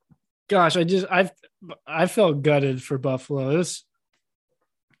 Gosh, I felt gutted for Buffalo.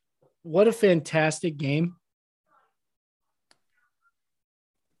 What a fantastic game.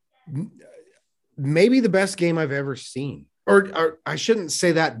 Maybe the best game I've ever seen. Or I shouldn't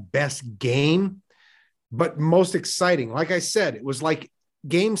say that best game, but most exciting. Like I said, it was like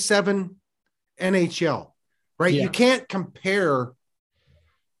Game 7 NHL, right? Yeah. You can't compare.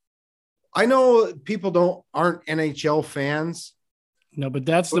 I know people aren't NHL fans. No, but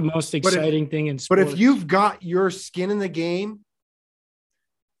that's the most exciting thing in sports. But if you've got your skin in the game,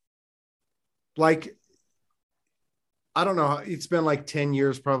 like, I don't know, it's been like 10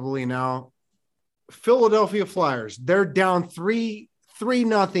 years probably now. Philadelphia Flyers, they're down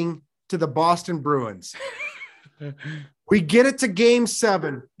 3-0 to the Boston Bruins. We get it to Game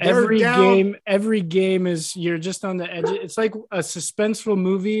 7. Every game is, you're just on the edge. It's like a suspenseful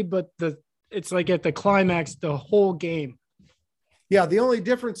movie, but it's like at the climax the whole game. Yeah, the only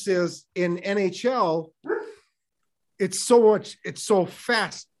difference is in NHL, it's so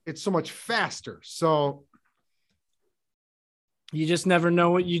fast. It's so much faster. So you just never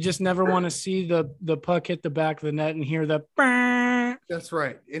know you just never want to see the puck hit the back of the net and hear the. That's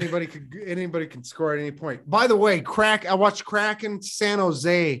right. Anybody can score at any point. By the way, I watched Kraken San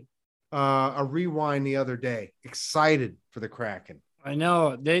Jose, a rewind the other day. Excited for the Kraken. I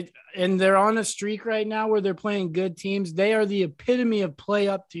know they're on a streak right now where they're playing good teams. They are the epitome of play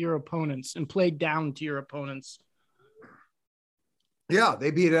up to your opponents and play down to your opponents. Yeah, they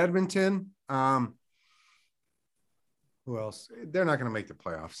beat Edmonton. Who else? They're not going to make the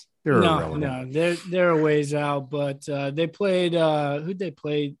playoffs. They're irrelevant. No, they're a ways out. But they played. Who'd they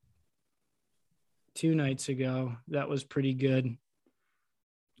play 2 nights ago? That was pretty good.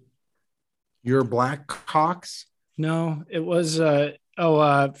 Your Blackhawks? No, it was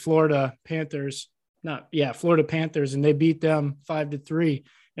Florida Panthers. Florida Panthers, and they beat them 5-3.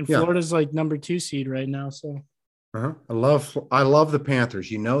 And Florida's like number 2 seed right now. So I love the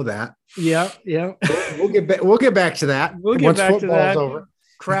Panthers. You know that. Yeah. We'll get back to that. Once football's over.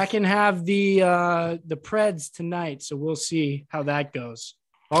 Kraken have the Preds tonight, so we'll see how that goes.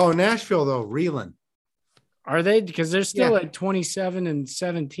 Oh, Nashville though, reeling. Are they? Because they're still at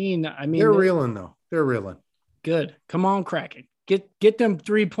 27-17. I mean, they're reeling though. They're reeling. Good. Come on, Kraken. Get them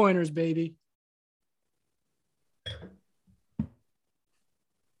 3-pointers, baby.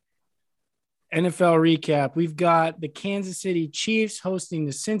 NFL recap. We've got the Kansas City Chiefs hosting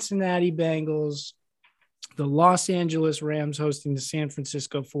the Cincinnati Bengals, the Los Angeles Rams hosting the San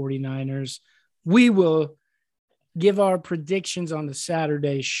Francisco 49ers. We will give our predictions on the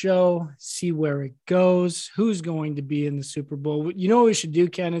Saturday show, see where it goes, who's going to be in the Super Bowl. You know what we should do,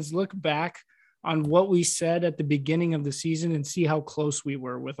 Ken, is look back on what we said at the beginning of the season and see how close we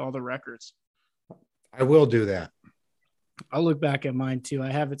were with all the records. I will do that. I'll look back at mine too. I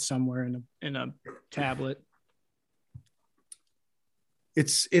have it somewhere in a tablet.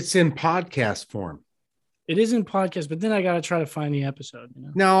 It's in podcast form. It is in podcast, but then I got to try to find the episode. You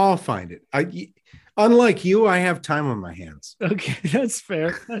know? No, I'll find it. Unlike you, I have time on my hands. Okay, that's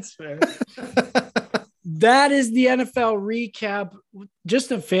fair. That is the NFL recap.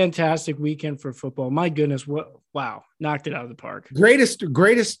 Just a fantastic weekend for football. My goodness, wow, knocked it out of the park. Greatest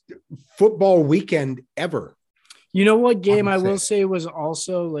football weekend ever. You know what game I will say was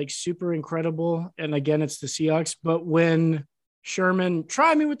also like super incredible? And again, it's the Seahawks. But when Sherman,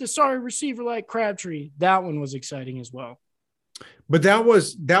 try me with the sorry receiver like Crabtree, that one was exciting as well. But that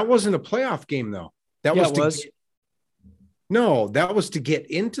wasn't a playoff game though. That was to get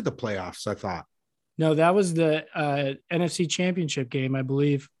into the playoffs, I thought. No, that was the NFC Championship game, I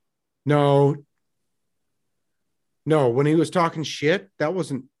believe. No, when he was talking shit, that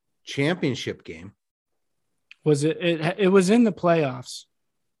wasn't championship game. Was it? It was in the playoffs.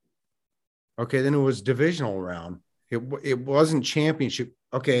 Okay, then it was divisional round. It wasn't championship.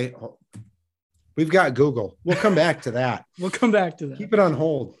 Okay, we've got Google. We'll come back to that. Keep it on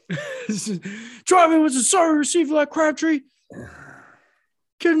hold. Try me with a sorry receiver like Crabtree.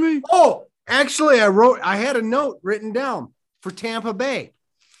 Kidding me? Oh, actually, I had a note written down for Tampa Bay.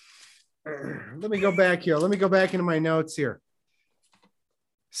 Let me go back here. Let me go back into my notes here.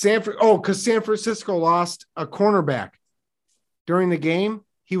 Because San Francisco lost a cornerback during the game.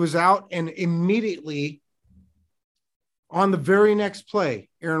 He was out, and immediately On the very next play,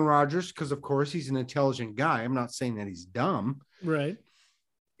 Aaron Rodgers, because of course he's an intelligent guy. I'm not saying that he's dumb. Right.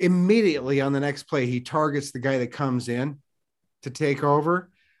 Immediately on the next play, he targets the guy that comes in to take over.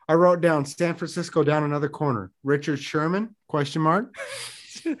 I wrote down San Francisco down another corner. Richard Sherman, question mark.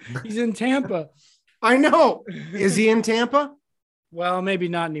 He's in Tampa. I know. Is he in Tampa? Well, maybe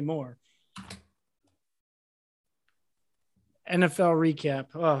not anymore. NFL recap.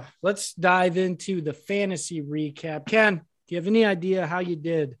 Oh, let's dive into the fantasy recap. Ken, do you have any idea how you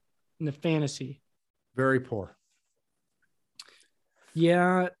did in the fantasy? Very poor.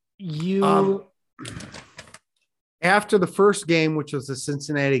 Yeah, you. After the first game, which was the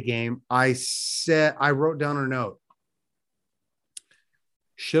Cincinnati game, I wrote down a note.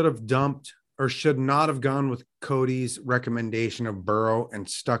 Should have dumped or should not have gone with Cody's recommendation of Burrow and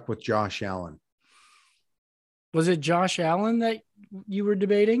stuck with Josh Allen. Was it Josh Allen that you were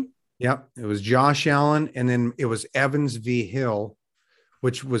debating? Yep. It was Josh Allen. And then it was Evans v. Hill,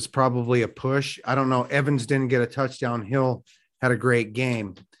 which was probably a push. I don't know. Evans didn't get a touchdown. Hill had a great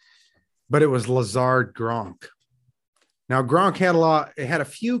game, but it was Lazard Gronk. Now Gronk had a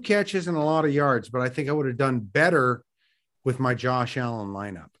few catches and a lot of yards, but I think I would have done better with my Josh Allen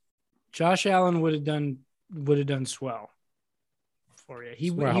lineup. Josh Allen would have done swell for you.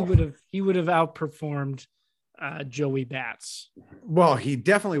 He would have outperformed Joey Bats. Well, he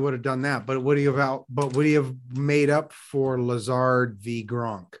definitely would have done that, but would he have made up for Lazard v.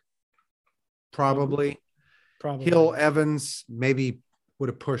 Gronk? Probably. Hill, Evans maybe would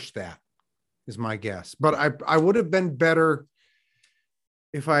have pushed that, is my guess. But I would have been better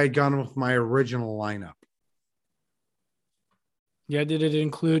if I had gone with my original lineup. Yeah, did it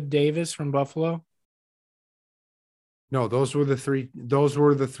include Davis from Buffalo? No, those were the three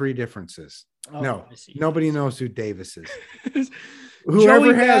differences. Oh, no, I see. Nobody knows who Davis is.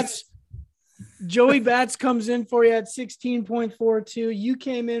 Joey Bats comes in for you at 16.42. You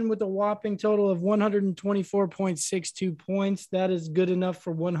came in with a whopping total of 124.62 points. That is good enough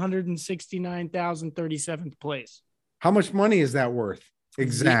for 169,037th place. How much money is that worth?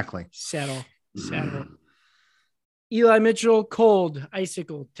 Exactly. Settle. Eli Mitchell, cold,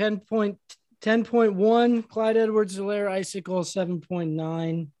 icicle, 10.1. Clyde Edwards-Helaire, icicle,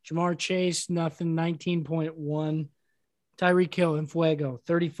 7.9. Jamar Chase, nothing, 19.1. Tyreek Hill and Fuego,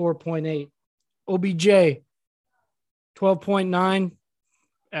 34.8. OBJ, 12.9,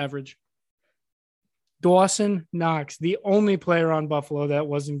 average. Dawson Knox, the only player on Buffalo that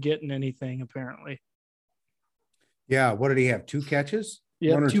wasn't getting anything, apparently. Yeah, what did he have? 2 catches?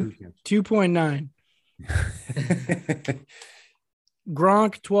 Yeah, 2.9.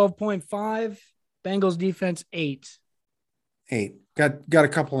 Gronk, 12.5. Bengals defense, 8. Got a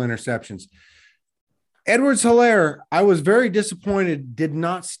couple interceptions. Edwards-Helaire, I was very disappointed, did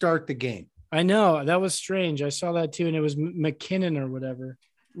not start the game. I know. That was strange. I saw that too, and it was McKinnon or whatever.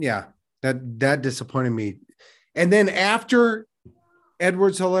 Yeah, that disappointed me. And then after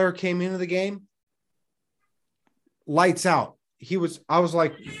Edwards-Helaire came into the game, lights out. I was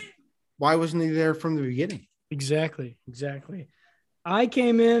like, why wasn't he there from the beginning? Exactly. I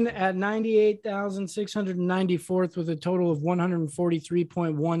came in at 98,694th with a total of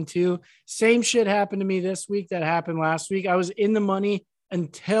 143.12. Same shit happened to me this week that happened last week. I was in the money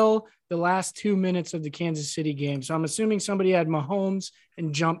until the last 2 minutes of the Kansas City game. So I'm assuming somebody had Mahomes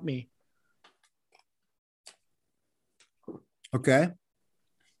and jumped me. Okay.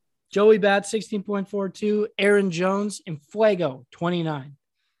 Joey Bats, 16.42. Aaron Jones and Fuego, 29.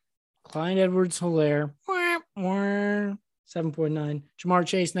 Clyde Edwards-Helaire, 7.9. Jamar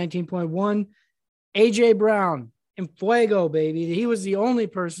Chase, 19.1. AJ Brown and Fuego, baby. He was the only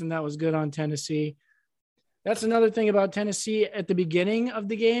person that was good on Tennessee. That's another thing about Tennessee at the beginning of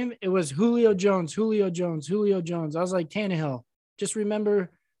the game. It was Julio Jones. I was like, Tannehill, just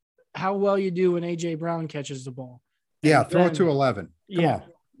remember how well you do when AJ Brown catches the ball. Yeah, throw it to 11. Come on.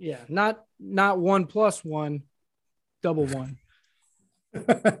 Yeah. Not 1+1, double one.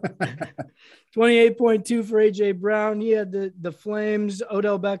 28.2 for AJ Brown. He had the Flames.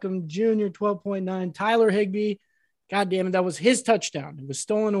 Odell Beckham Jr., 12.9. Tyler Higbee, God damn it, that was his touchdown. It was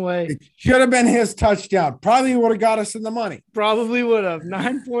stolen away. It should have been his touchdown. Probably would have got us in the money. Probably would have.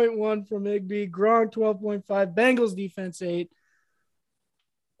 9.1 from Higbee. Gronk, 12.5. Bengals defense, 8.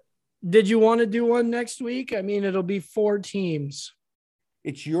 Did you want to do one next week? I mean, it'll be 4 teams.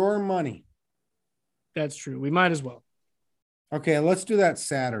 It's your money. That's true. We might as well. Okay, let's do that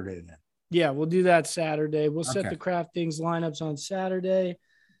Saturday then. Yeah, we'll do that Saturday. We'll set the DraftKings lineups on Saturday.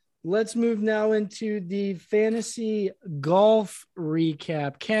 Let's move now into the fantasy golf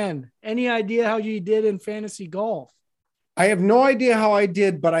recap. Ken, any idea how you did in fantasy golf? I have no idea how I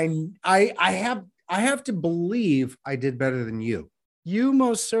did, but I I have to believe I did better than you. You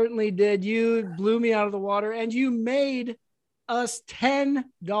most certainly did. You blew me out of the water, and you made us $10.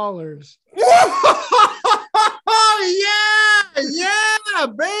 Yeah,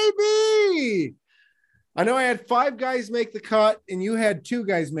 baby. I know I had 5 guys make the cut, and you had 2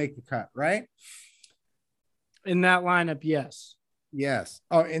 guys make the cut, right? In that lineup, yes. Yes.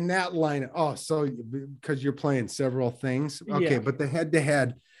 Oh, in that lineup. Oh, so because you're playing several things. Okay, Yeah. but the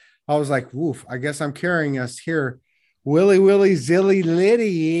head-to-head, I was like, woof, I guess I'm carrying us here. Willy Zilly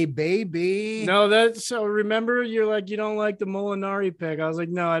Liddy, baby. No, that's so. Remember, you're like, you don't like the Molinari pick. I was like,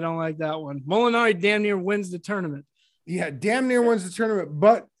 no, I don't like that one. Molinari damn near wins the tournament. Yeah, damn near wins the tournament.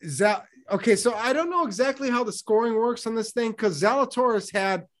 But okay, so I don't know exactly how the scoring works on this thing because Zalatoris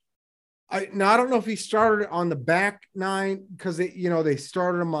had. I don't know if he started on the back 9 because they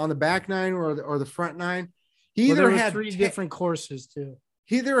started him on the back 9 or the front 9. He either had 3 different courses too.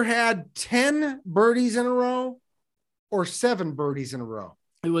 He either had 10 birdies in a row or 7 birdies in a row.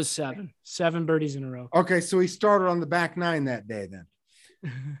 It was 7 birdies in a row. Okay, so he started on the back 9 that day then.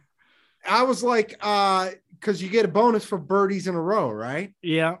 I was like, because you get a bonus for birdies in a row, right?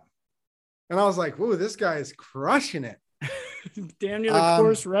 Yeah. And I was like, whoa, this guy is crushing it. Damn near the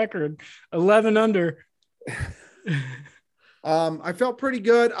course record, 11 under. I felt pretty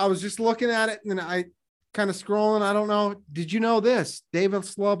good. I was just looking at it and then I kind of scrolling. I don't know. Did you know this?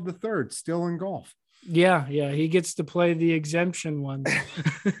 Davis Love III still in golf. Yeah. He gets to play the exemption one.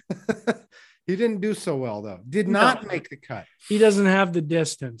 He didn't do so well though. Did not make the cut. He doesn't have the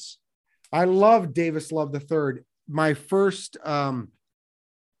distance. I love Davis Love III. My first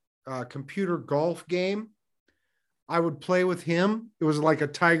computer golf game, I would play with him. It was like a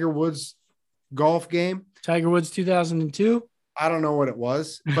Tiger Woods golf game. Tiger Woods 2002. I don't know what it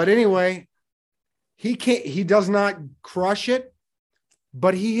was, but anyway, he does not crush it,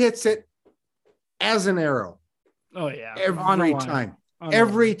 but he hits it as an arrow. Oh yeah. Every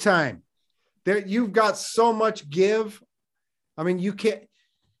time. There you've got so much give. I mean, you can't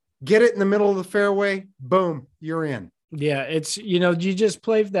get it in the middle of the fairway, boom, you're in. Yeah, it's you just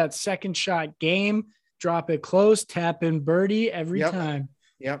play that second shot game, drop it close, tap in birdie every time.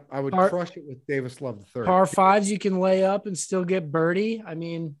 Yep, I would crush it with Davis Love III. Par 5s you can lay up and still get birdie. I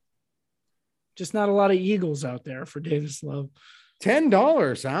mean, just not a lot of eagles out there for Davis Love.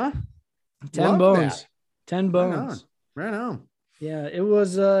 $10, huh? 10 bones. 10 bones. Right on. Yeah, it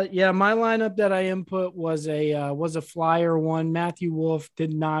was my lineup that I input was a flyer one. Matthew Wolff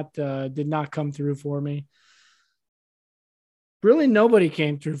did not come through for me. Really, nobody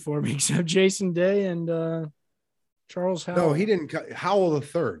came through for me except Jason Day and Charles Howell. No, he didn't. Howell the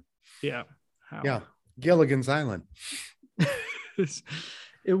third. Yeah. Howell. Yeah. Gilligan's Island.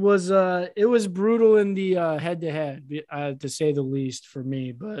 It was brutal in the head-to-head, to say the least for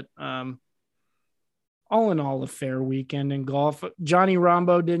me. But all in all, a fair weekend in golf. Johnny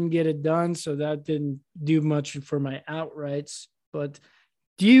Rombo didn't get it done, so that didn't do much for my outrights. But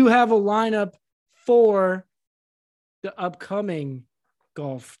do you have a lineup for the upcoming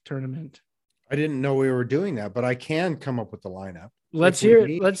golf tournament? I didn't know we were doing that, but I can come up with the lineup. Let's hear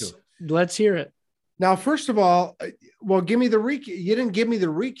it. Let's hear it. Now, first of all, well, give me the recap. You didn't give me the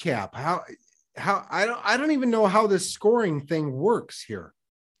recap. How I don't even know how this scoring thing works here,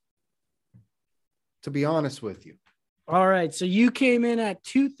 to be honest with you. All right. So you came in at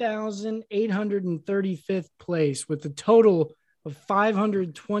 2,835th place with a total of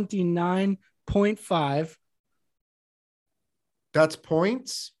 529.5. That's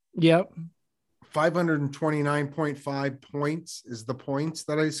points. Yep. 529.5 points is the points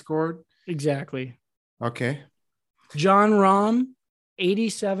that I scored. Exactly. Okay. John Rahm,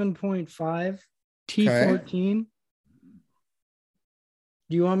 87.5, T14. Okay.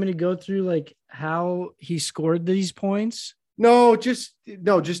 Do you want me to go through like how he scored these points? No, just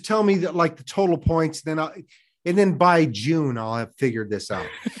tell me that like the total points. And then by June, I'll have figured this out.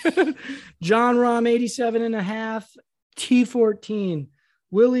 John Rahm, 87.5, T14.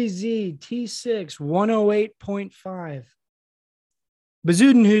 Willie Z, T6, 108.5.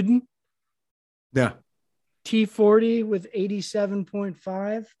 Bezuidenhouden. Yeah. T40 with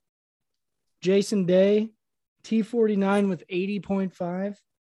 87.5. Jason Day, T49 with 80.5.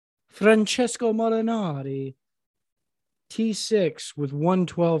 Francesco Molinari, T6 with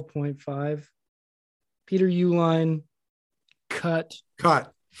 112.5. Peter Uihlein, cut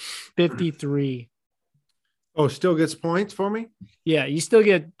 53. Oh, still gets points for me? Yeah, you still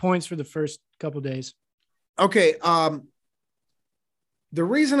get points for the first couple days. Okay. The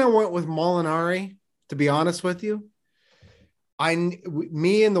reason I went with Molinari, to be honest with you,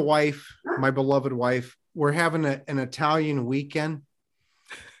 me and the wife, my beloved wife, we're having an Italian weekend.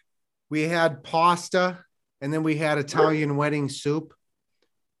 we had pasta, and then we had Italian wedding soup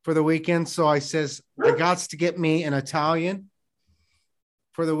for the weekend. So I says, I got to get me an Italian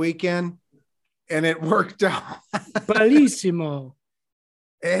for the weekend, and it worked out. Bellissimo.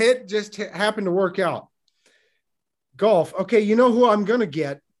 It just happened to work out. Golf. Okay, you know who I'm going to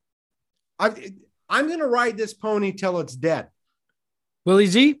get? I'm going to ride this pony till it's dead. Willie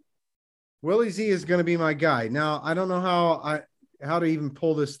Z? Willie Z is going to be my guy. Now, I don't know how to even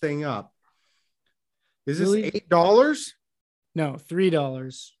pull this thing up. Is this $8? No,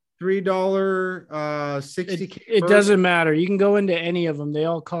 $3. $3, 60. It doesn't matter. You can go into any of them. They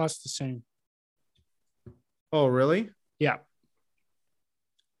all cost the same. Oh, really? Yeah.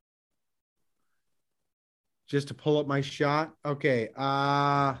 Just to pull up my shot. Okay.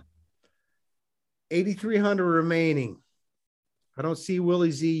 8,300 remaining. I don't see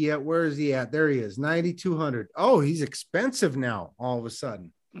Willie Z yet. Where is he at? There he is. 9,200. Oh, he's expensive now. All of a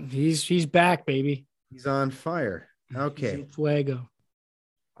sudden, He's back, baby. he's on fire. Okay. Fuego.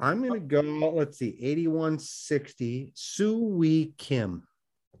 I'm going to go, let's see, 8160, Soo Wee Kim.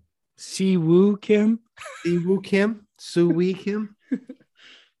 Si Woo Kim? Si Woo Kim? Soo Wee Kim?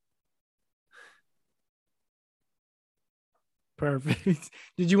 Perfect.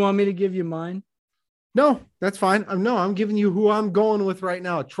 Did you want me to give you mine? No, that's fine. I'm giving you who I'm going with right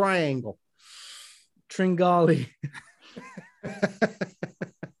now. Triangle. Tringali.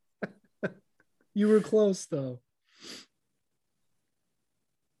 You were close, though.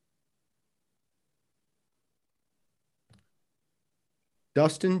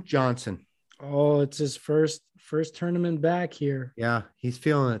 Dustin Johnson. Oh, it's his first tournament back here. Yeah, he's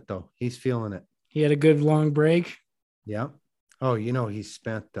feeling it, though. He's feeling it. He had a good long break. Yeah. Oh, he's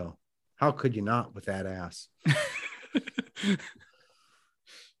spent, though. How could you not with that ass?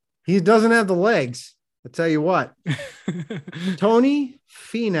 He doesn't have the legs. I'll tell you what. Tony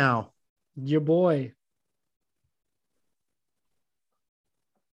Finau. Your boy.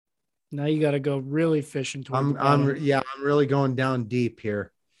 Now you got to go really fishing toward I'm really going down deep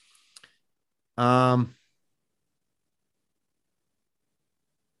here.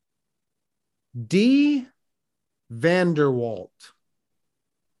 D. Vanderwalt.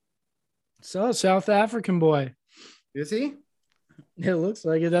 So, South African boy. Is he? It looks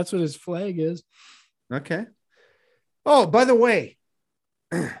like it. That's what his flag is. Okay. Oh, by the way,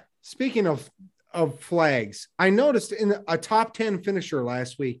 speaking of flags, I noticed in a top 10 finisher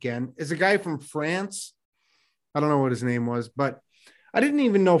last weekend is a guy from France. I don't know what his name was, but I didn't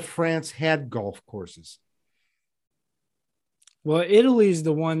even know France had golf courses. Well, Italy's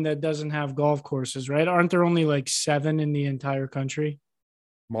the one that doesn't have golf courses, right? Aren't there only like 7 in the entire country?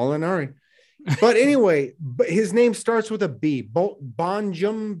 Molinari. But anyway, his name starts with a B.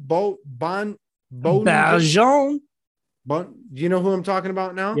 Bonjum. Barjan. Do you know who I'm talking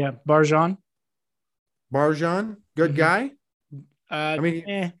about now? Yeah, Barjan. Barjan, good guy.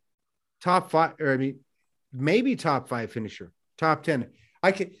 Top 5, or maybe top 5 finisher, top 10.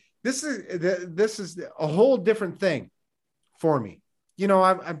 This is a whole different thing for me.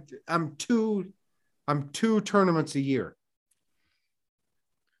 I'm two tournaments a year.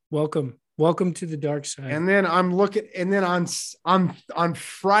 Welcome to the dark side. And then I'm looking, and then on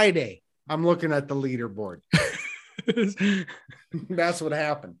Friday, I'm looking at the leaderboard. That's what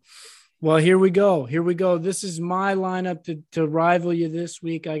happened. Well, here we go. This is my lineup to rival you this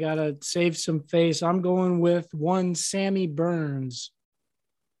week. I got to save some face. I'm going with 1, Sammy Burns.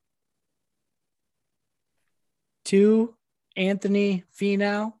 2, Anthony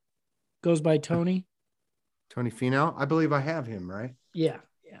Finau. Goes by Tony. Tony Finau. I believe I have him, right? Yeah.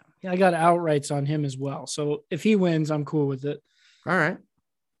 I got outrights on him as well. So if he wins, I'm cool with it. All right.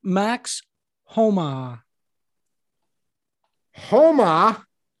 Max Homa.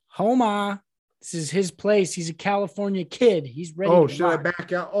 This is his place. He's a California kid. He's ready. Oh, should I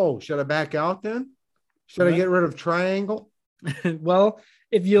back out? Should I back out then? Should I get rid of Triangle? Well,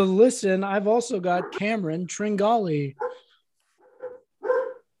 if you listen, I've also got Cameron Tringali.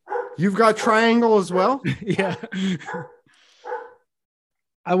 You've got Triangle as well? Yeah.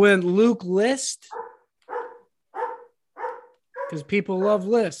 I went Luke List because people love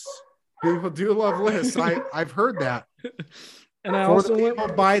lists. People do love lists. I've heard that. And I For also the people,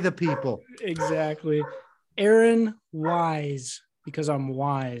 by the people. Exactly. Aaron Wise, because I'm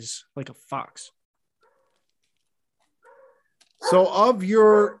wise like a fox. So of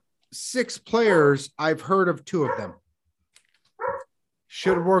your 6 players, I've heard of 2 of them.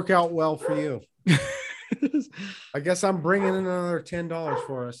 Should work out well for you. I guess I'm bringing in another $10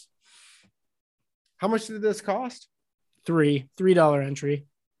 for us. How much did this cost? $3 entry.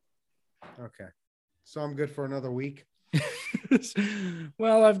 Okay. So I'm good for another week.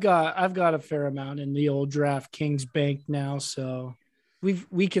 Well, I've got a fair amount in the old DraftKings bank now, so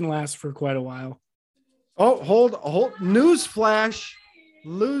we can last for quite a while. Oh, hold. Newsflash.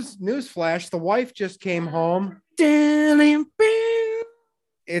 Newsflash. The wife just came home.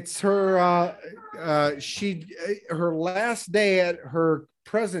 It's her her last day at her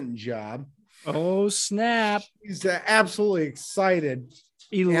present job. Oh, snap. She's absolutely excited.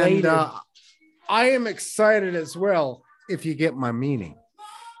 Elated. And I am excited as well, if you get my meaning.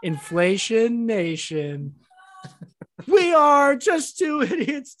 Inflation Nation. We are Just Two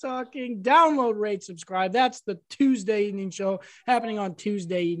Idiots Talking. Download, rate, subscribe. That's the Tuesday evening show happening on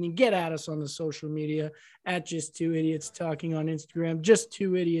Tuesday evening. Get at us on the social media at Just Two Idiots Talking on Instagram. Just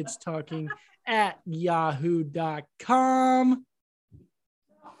Two Idiots Talking at yahoo.com.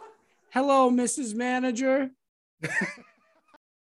 Hello, Mrs. Manager.